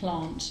features of a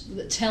plant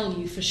that tell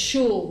you for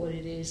sure what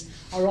it is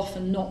are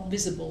often not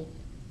visible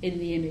in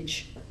the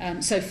image.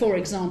 So, for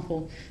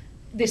example,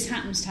 this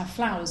happens to have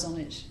flowers on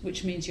it,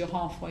 which means you're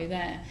halfway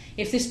there.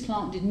 If this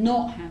plant did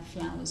not have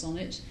flowers on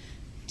it,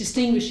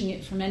 distinguishing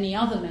it from any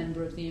other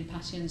member of the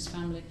Impatiens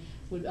family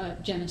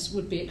genus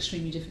would be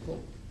extremely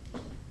difficult.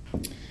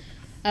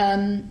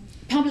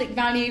 Public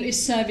value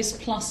is service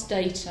plus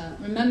data.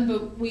 Remember,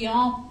 we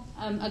are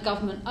a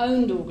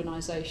government-owned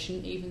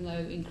organisation, even though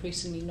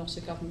increasingly not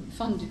a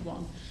government-funded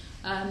one.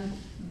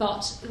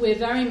 But we're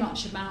very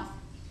much about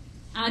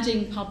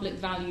adding public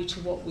value to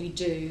what we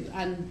do,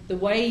 and the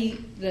way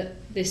that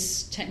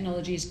this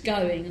technology is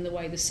going and the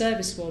way the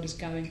service world is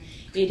going,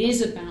 it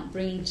is about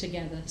bringing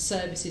together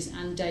services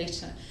and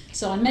data.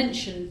 So I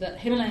mentioned that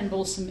Himalayan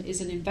balsam is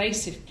an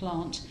invasive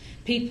plant.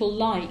 People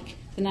like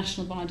the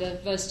National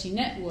Biodiversity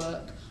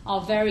Network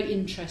are very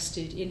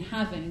interested in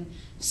having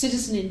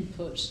citizen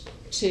input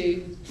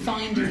to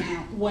finding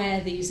out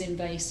where these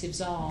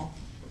invasives are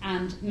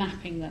and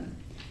mapping them.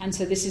 And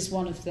so this is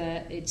one of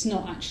their, it's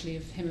not actually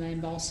of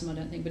Himalayan balsam, I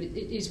don't think, but it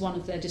is one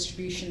of their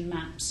distribution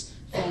maps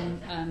from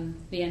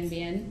the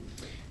NBN.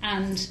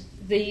 And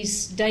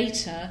these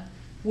data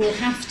will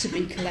have to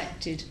be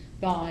collected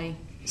by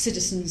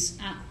citizens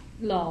at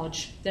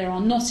large. There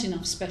are not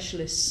enough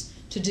specialists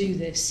to do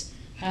this.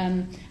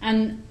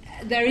 And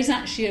there is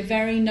actually a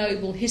very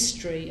noble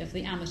history of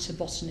the amateur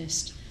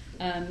botanist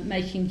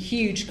making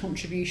huge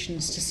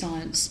contributions to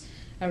science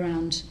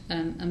around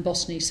and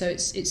botany. So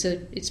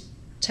it's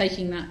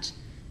taking that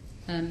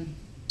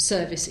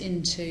service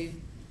into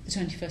the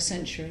 21st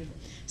century.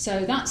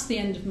 So that's the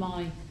end of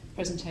my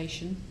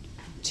presentation,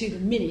 to the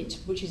minute,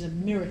 which is a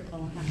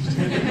miracle, I have to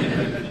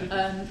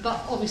tell you.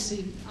 But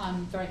obviously,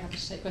 I'm very happy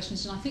to take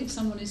questions, and I think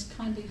someone is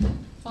kindly,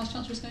 Vice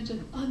Chancellor is going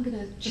to I'm going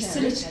to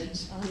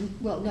facilitate.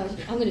 Well, no,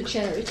 I'm going to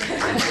chair it.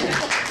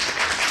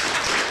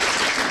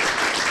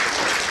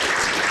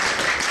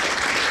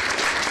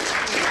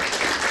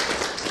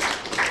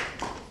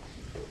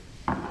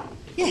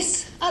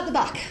 Yes, at the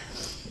back.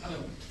 Hello.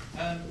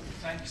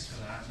 Thanks for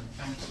that, and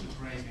thanks for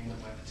braving the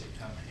weather to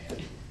come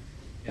here.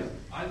 Yeah,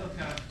 I look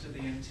after the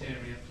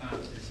interior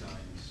plant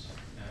designs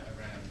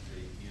around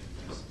the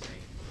university.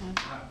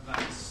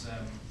 That's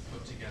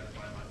put together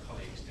by my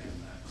colleagues down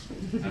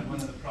there. And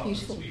one of the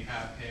problems we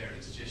have here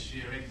is just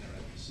sheer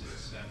ignorance.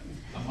 It's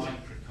a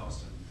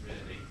microcosm,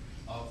 really,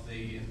 of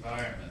the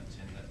environment,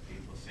 in that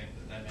people think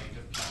that they're made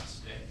of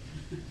plastic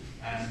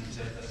and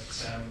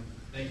that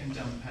they can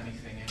dump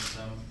anything in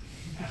them,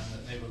 and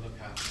that they will look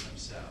after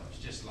themselves,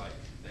 just like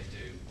they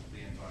do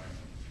the environment.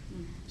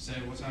 So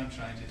what I'm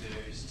trying to do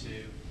is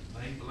to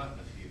label up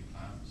a few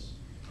plants,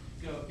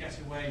 get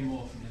away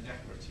more from the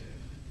decorative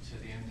to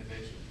the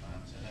individual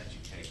plant, and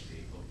educate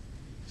people,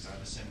 because I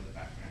have a similar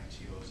background to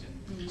yours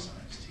in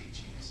science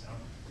teaching and so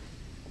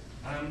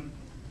on.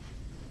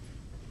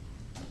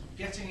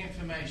 Getting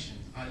information,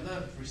 I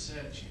love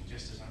researching,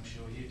 just as I'm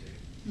sure you do,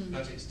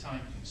 but it's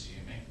time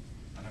consuming,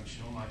 and I'm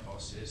sure my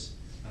bosses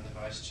and the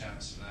Vice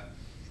Chancellor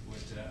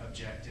would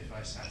object if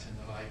I sat in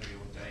the library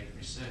all day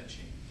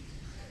researching.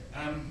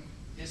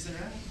 Is there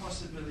any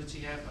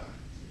possibility ever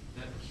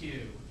that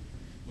Kew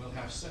will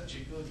have such a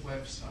good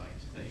website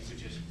that you could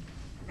just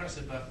press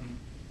a button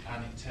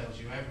and it tells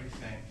you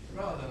everything,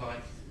 rather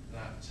like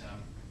that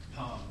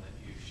palm that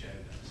you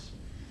showed us,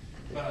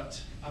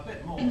 but a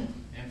bit more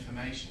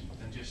information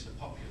than just the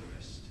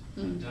popularist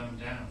and dumbed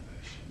down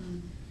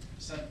version?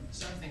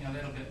 Something a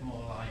little bit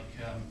more like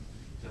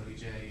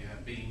W.J.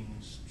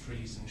 Bean's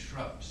Trees and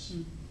Shrubs,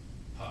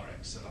 par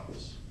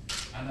excellence,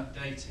 and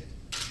updated.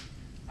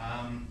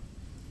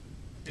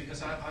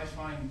 Because I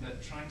find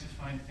that trying to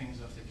find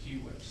things off the Kew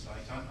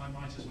website, I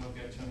might as well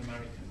go to an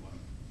American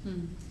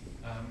one.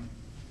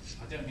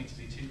 I don't mean to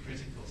be too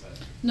critical, but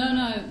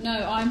No.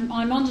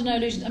 I'm under no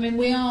illusion. I mean,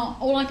 we are.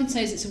 All I can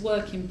say is it's a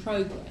work in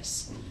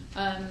progress,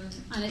 and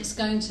it's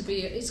going to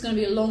be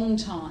a long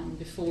time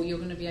before you're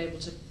going to be able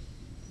to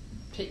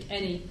pick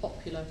any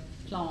popular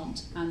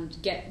plant and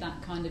get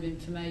that kind of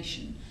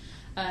information.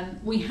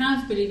 We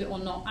have, believe it or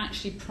not,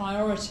 actually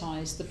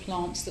prioritised the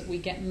plants that we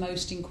get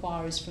most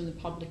inquiries from the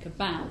public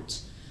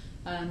about,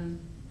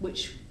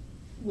 which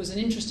was an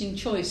interesting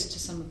choice to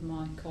some of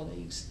my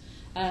colleagues.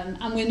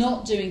 And we're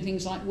not doing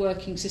things like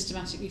working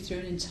systematically through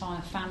an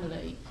entire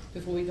family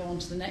before we go on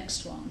to the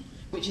next one,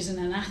 which is an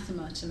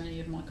anathema to many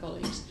of my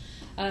colleagues.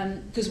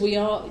 Because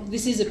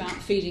this is about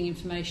feeding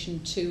information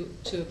to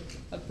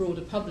a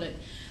broader public.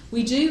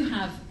 We do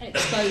have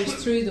exposed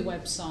through the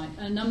website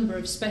a number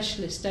of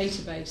specialist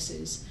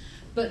databases,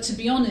 but to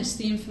be honest,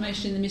 the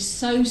information in them is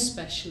so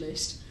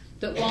specialist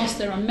that whilst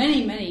there are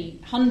many, many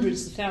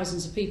hundreds of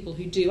thousands of people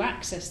who do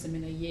access them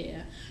in a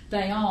year,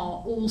 they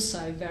are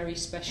also very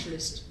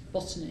specialist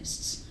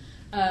botanists.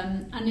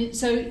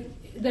 So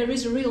there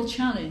is a real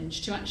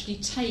challenge to actually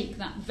take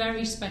that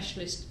very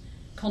specialist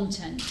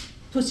content,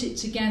 put it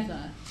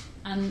together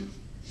and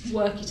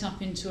work it up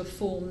into a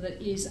form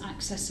that is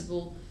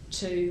accessible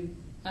to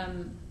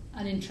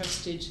an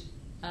interested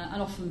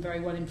and often very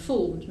well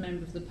informed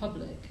member of the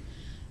public.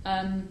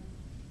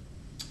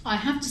 I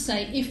have to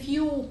say, if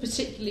you're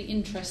particularly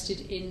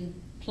interested in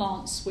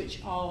plants which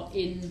are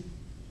in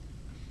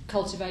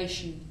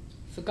cultivation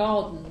for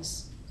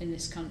gardens, in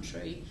this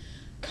country,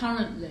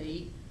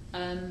 currently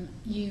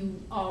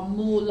you are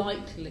more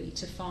likely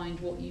to find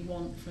what you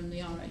want from the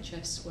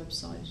RHS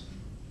website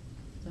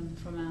than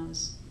from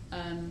ours,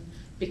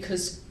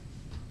 because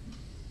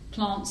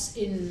plants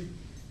in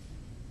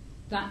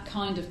that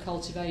kind of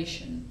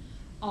cultivation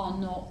are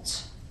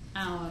not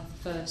our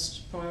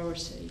first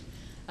priority.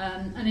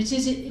 And it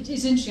is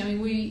interesting. I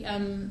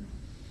mean,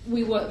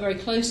 we work very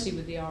closely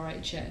with the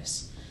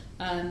RHS,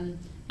 and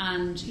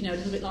you know, a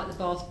little bit like the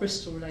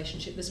Bath-Bristol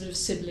relationship, there's a bit of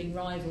sibling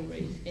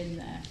rivalry in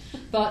there.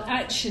 But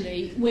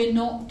actually, we're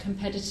not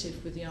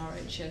competitive with the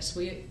RHS.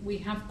 We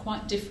have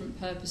quite different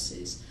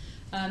purposes.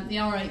 The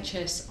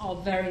RHS are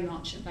very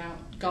much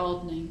about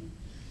gardening,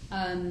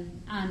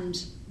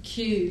 and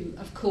Kew,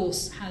 of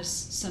course, has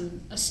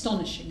some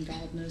astonishing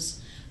gardeners,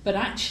 but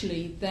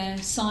actually they're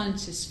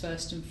scientists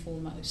first and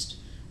foremost.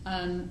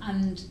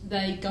 And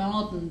they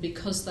garden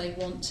because they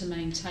want to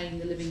maintain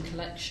the living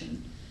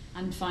collection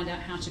and find out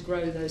how to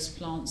grow those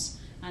plants.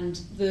 And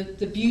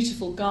the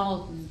beautiful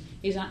garden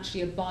is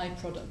actually a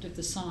byproduct of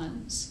the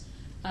science.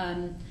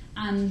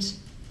 Perhaps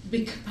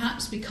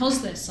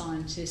because they're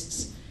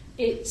scientists,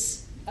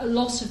 it's a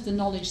lot of the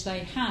knowledge they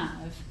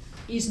have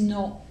is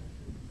not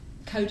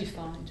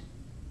codified.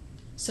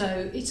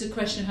 So it's a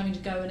question of having to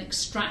go and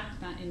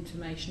extract that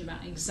information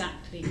about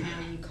exactly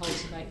how you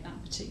cultivate that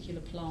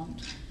particular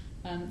plant.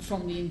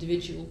 From the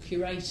individual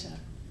curator,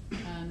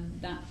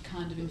 that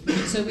kind of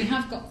information. So we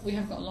have got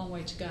a long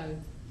way to go,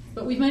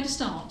 but we've made a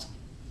start.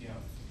 Yeah,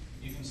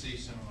 you can see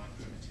some of my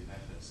primitive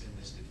efforts in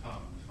this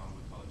department, the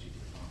pharmacology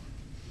department.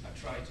 I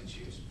try to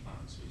choose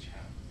plants which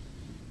have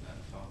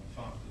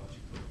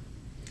pharmacological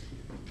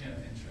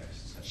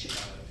interests, such as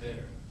aloe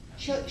vera.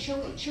 Shall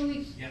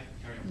we? Yeah,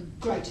 carry on.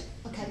 Great.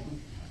 Okay.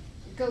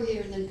 Go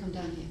here and then come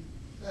down here.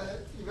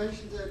 You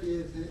mentioned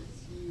earlier that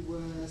you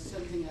were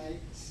sending out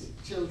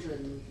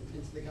children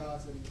into the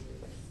garden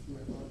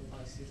with mobile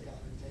devices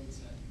gathering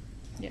data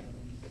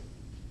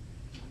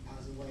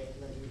as a way of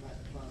learning about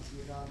the plants in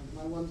the garden. And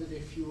I wondered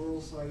if you were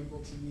also able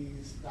to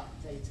use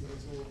that data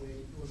that all the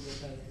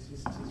various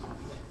visitors were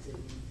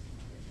collecting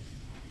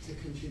to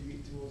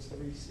contribute towards the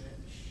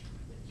research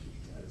that Kew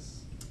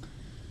does.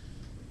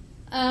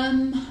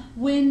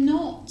 We're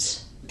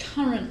not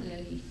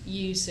currently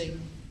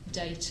using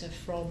data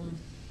from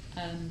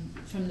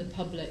the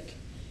public.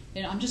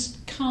 You know, I'm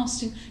just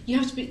casting. You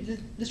have to be.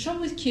 The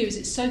trouble with Kew is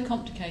it's so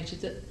complicated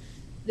that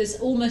there's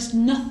almost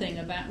nothing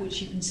about which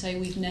you can say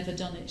we've never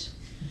done it.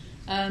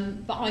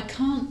 But I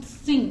can't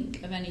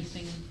think of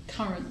anything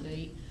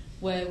currently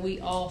where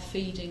we are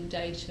feeding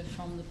data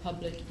from the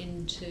public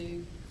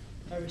into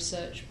a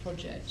research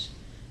project.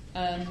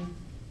 I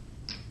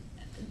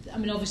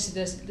mean, obviously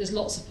there's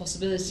lots of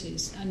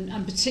possibilities,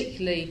 and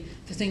particularly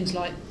for things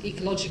like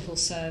ecological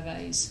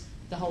surveys.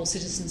 The whole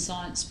citizen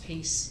science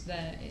piece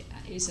there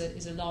is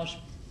a large,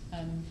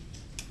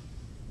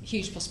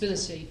 huge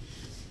possibility,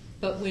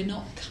 but we're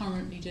not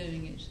currently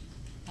doing it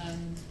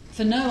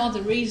for no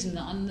other reason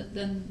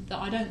than that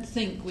I don't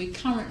think we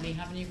currently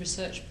have any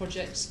research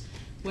projects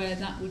where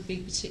that would be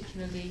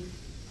particularly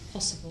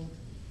possible.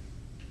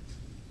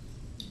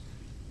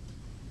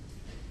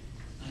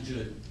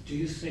 Angela, do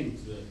you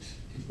think that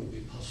it would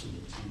be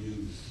possible to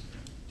use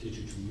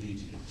digital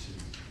media to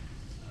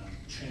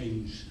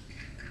change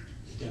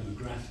the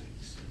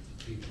demographics of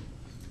the people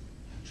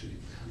who actually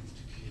come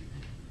to Kew,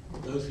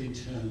 both in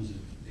terms of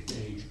the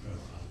age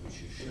profile which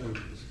you showed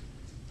us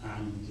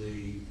and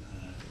the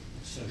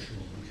social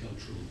and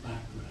cultural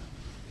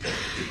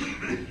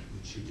background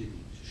which you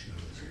didn't show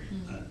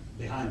us?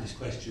 Behind this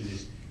question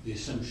is the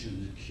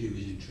assumption that Kew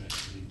is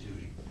interested in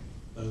doing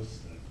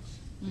both those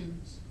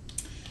things.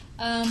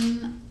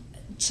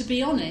 To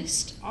be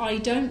honest, I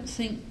don't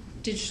think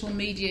digital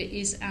media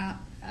is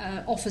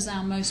offers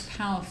our most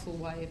powerful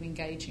way of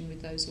engaging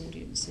with those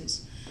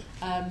audiences.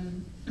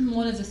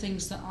 One of the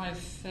things that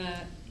I've,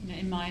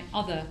 in my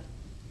other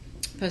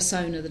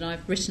persona that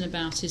I've written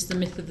about is the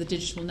myth of the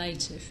digital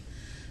native,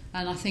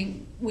 and I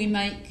think we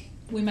make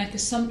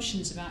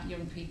assumptions about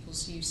young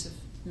people's use of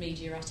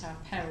media at our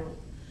peril.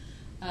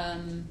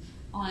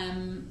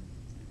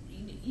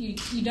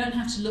 You don't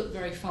have to look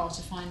very far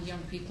to find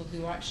young people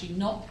who are actually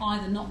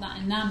either not that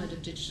enamoured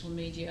of digital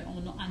media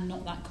or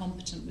not that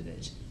competent with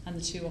it, and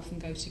the two often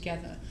go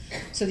together.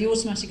 So the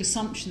automatic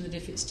assumption that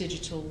if it's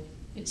digital,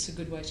 it's a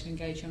good way to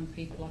engage young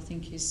people, I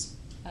think, is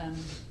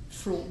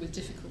fraught with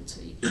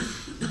difficulty.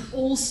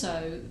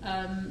 Also,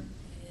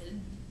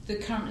 the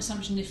current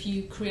assumption if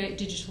you create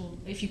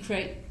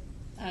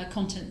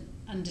content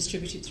and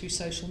distribute it through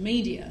social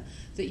media,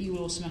 that you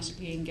will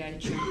automatically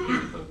engage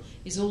young people,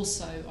 is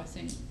also, I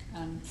think,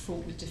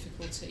 fraught with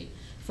difficulty.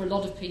 For a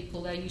lot of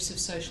people, their use of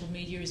social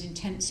media is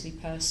intensely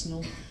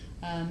personal,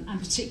 and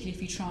particularly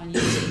if you try and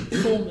use it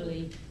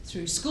formally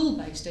through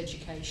school-based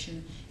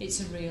education,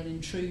 it's a real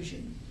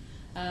intrusion.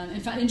 In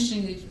fact,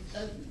 interestingly,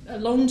 a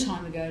long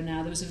time ago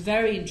now, there was a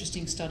very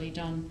interesting study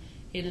done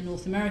in a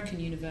North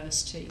American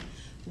university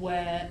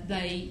where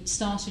they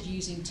started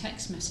using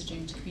text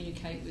messaging to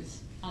communicate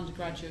with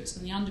undergraduates,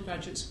 and the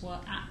undergraduates were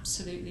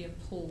absolutely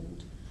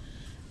appalled.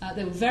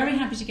 They were very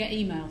happy to get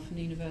email from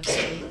the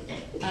university,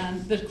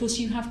 but of course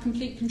you have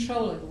complete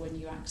control over when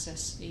you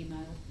access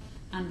email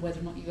and whether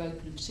or not you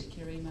open a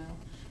particular email.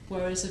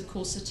 Whereas, of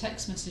course, a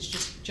text message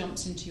just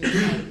jumps into your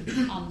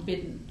phone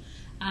unbidden.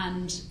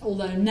 And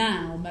although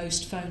now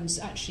most phones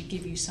actually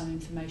give you some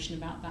information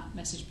about that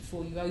message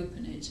before you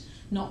open it,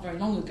 not very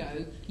long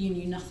ago you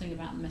knew nothing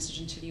about the message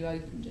until you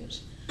opened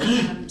it.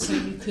 So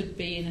you could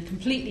be in a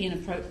completely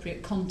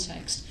inappropriate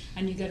context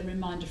and you get a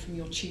reminder from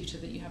your tutor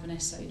that you have an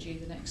essay due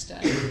the next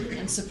day,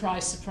 and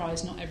surprise,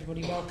 surprise, not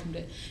everybody welcomed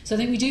it. So I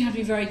think we do have to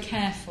be very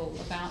careful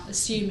about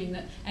assuming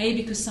that, A,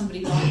 because somebody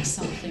likes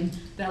something,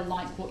 they'll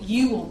like what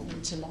you want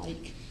them to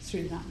like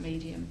through that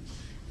medium.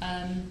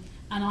 And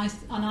I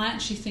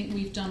actually think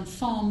we've done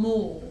far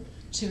more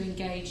to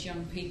engage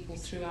young people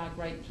through our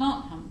Great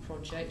Plant Hunt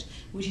project,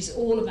 which is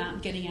all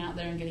about getting out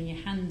there and getting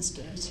your hands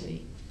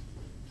dirty.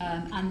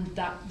 And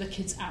that the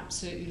kids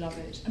absolutely love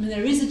it. I mean,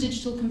 there is a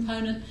digital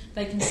component.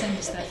 They can send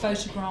us their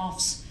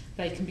photographs.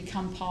 They can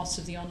become part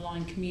of the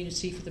online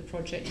community for the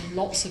project, and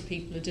lots of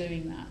people are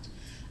doing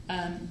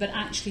that. But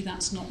actually,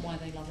 that's not why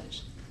they love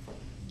it.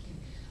 Okay.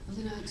 I'm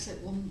going to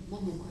accept one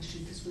more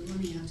question because we're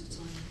running out of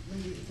time.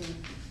 Lady at the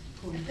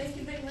corner. Thank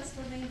you very much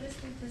for the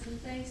interesting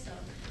presentation.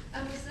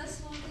 I was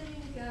just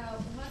wondering,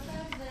 what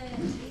are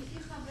if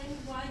you have any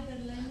wider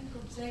learning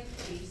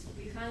objectives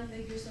behind the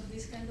use of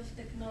this kind of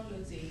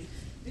technology?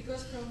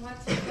 Because from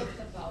what you talked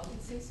about,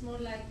 it seems more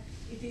like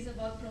it is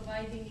about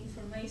providing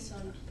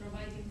information,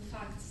 providing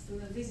facts to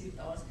the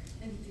visitors,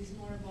 and it is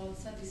more about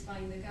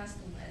satisfying the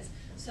customers.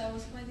 So I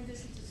was quite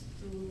interested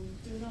to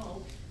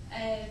know,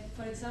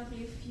 for example,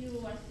 if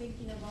you are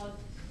thinking about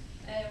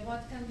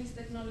what can these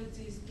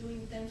technologies do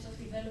in terms of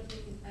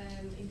developing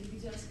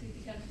individuals'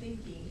 critical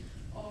thinking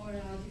or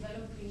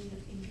developing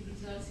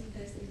individuals'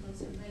 interest in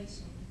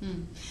conservation?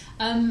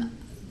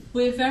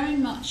 We're very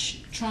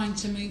much trying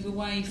to move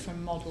away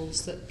from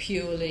models that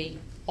purely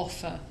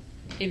offer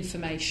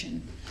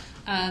information,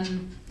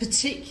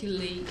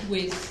 particularly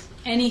with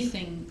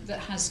anything that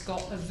has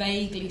got a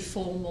vaguely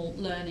formal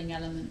learning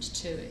element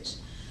to it,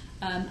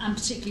 and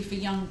particularly for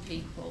young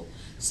people.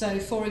 So,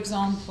 for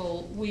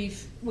example, we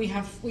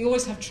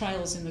always have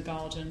trails in the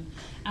garden,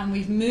 and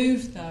we've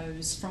moved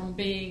those from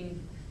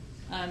being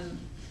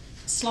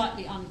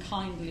slightly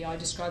unkindly, I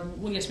describe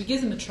them. Well, yes, we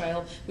give them a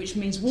trail, which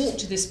means walk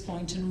to this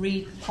point and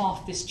read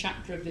half this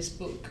chapter of this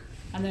book,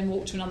 and then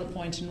walk to another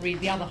point and read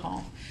the other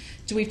half.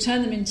 So we've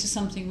turned them into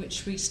something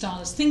which we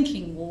style as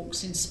thinking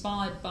walks,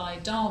 inspired by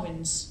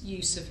Darwin's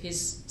use of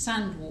his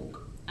sand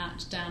walk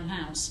at Down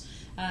House.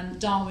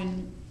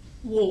 Darwin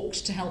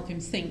walked to help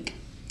him think,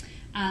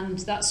 and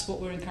that's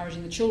what we're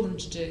encouraging the children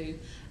to do.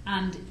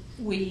 And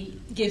we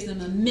give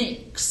them a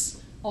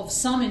mix of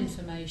some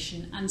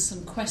information and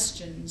some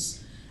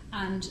questions,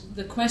 and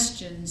the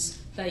questions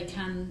they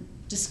can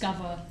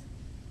discover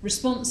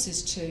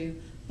responses to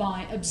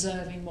by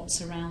observing what's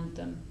around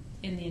them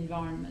in the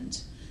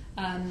environment.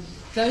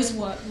 Those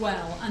work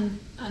well,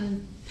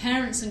 and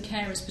parents and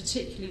carers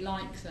particularly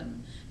like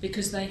them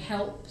because they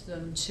help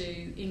them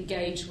to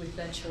engage with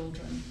their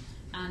children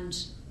and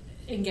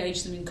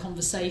engage them in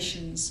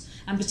conversations.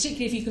 And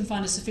particularly if you can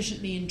find a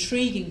sufficiently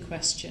intriguing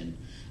question,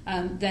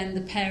 then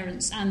the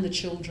parents and the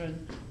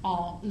children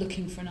are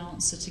looking for an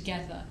answer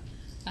together.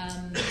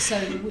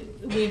 So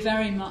we're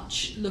very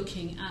much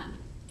looking at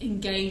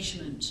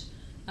engagement,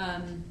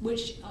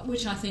 which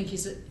I think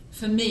is,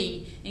 for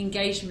me,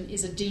 engagement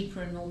is a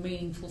deeper and more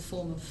meaningful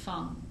form of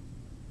fun.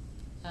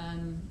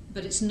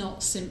 But it's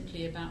not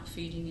simply about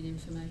feeding in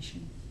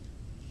information.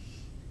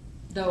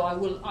 Though I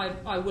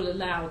will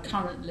allow,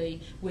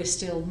 currently we're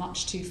still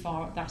much too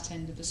far at that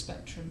end of the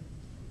spectrum.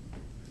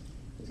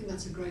 I think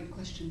that's a great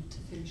question to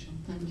finish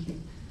on. Thank you.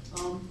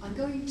 I'm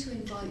going to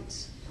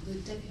invite the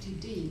Deputy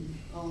Dean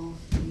of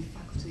the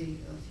Faculty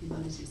of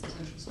Humanities and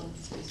Social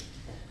Sciences,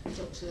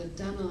 Dr.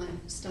 Danai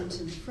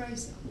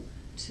Stanton-Fraser,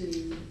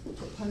 to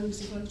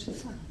propose a vote of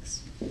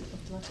thanks.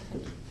 Dr.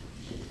 Thank you.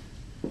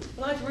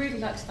 Well, I'd really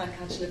like to thank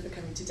Angela for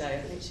coming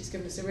today. I think she's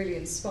given us a really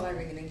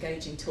inspiring and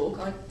engaging talk.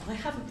 I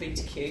haven't been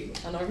to Kew,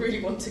 and I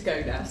really want to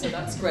go now, so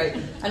that's great.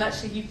 And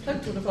actually, you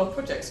plugged one of our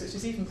projects, which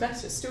is even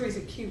better. Stories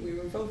at Kew we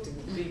were involved in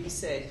with the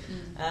BBC,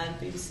 and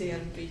BBC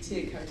and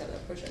BT carried out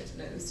that project,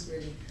 and it was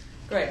really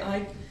great.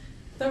 I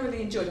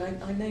thoroughly enjoyed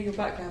it. I know your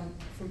background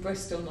from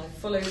Bristol, and I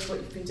followed what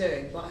you've been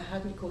doing, but I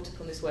hadn't caught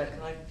up on this work,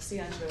 and I see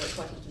Angela at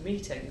quite a lot of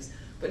meetings,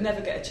 but never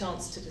get a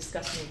chance to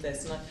discuss any of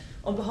this. And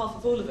on behalf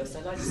of all of us,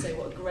 I'd like to say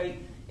what a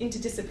great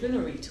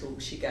interdisciplinary talk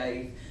she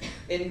gave,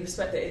 in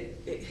respect that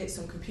it hits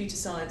on computer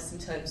science in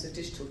terms of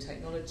digital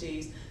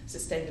technologies,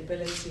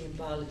 sustainability and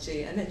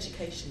biology, and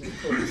education, of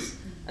course.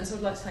 And so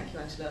I'd like to thank you,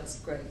 Angela. That's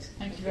great.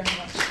 Thank you very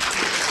much.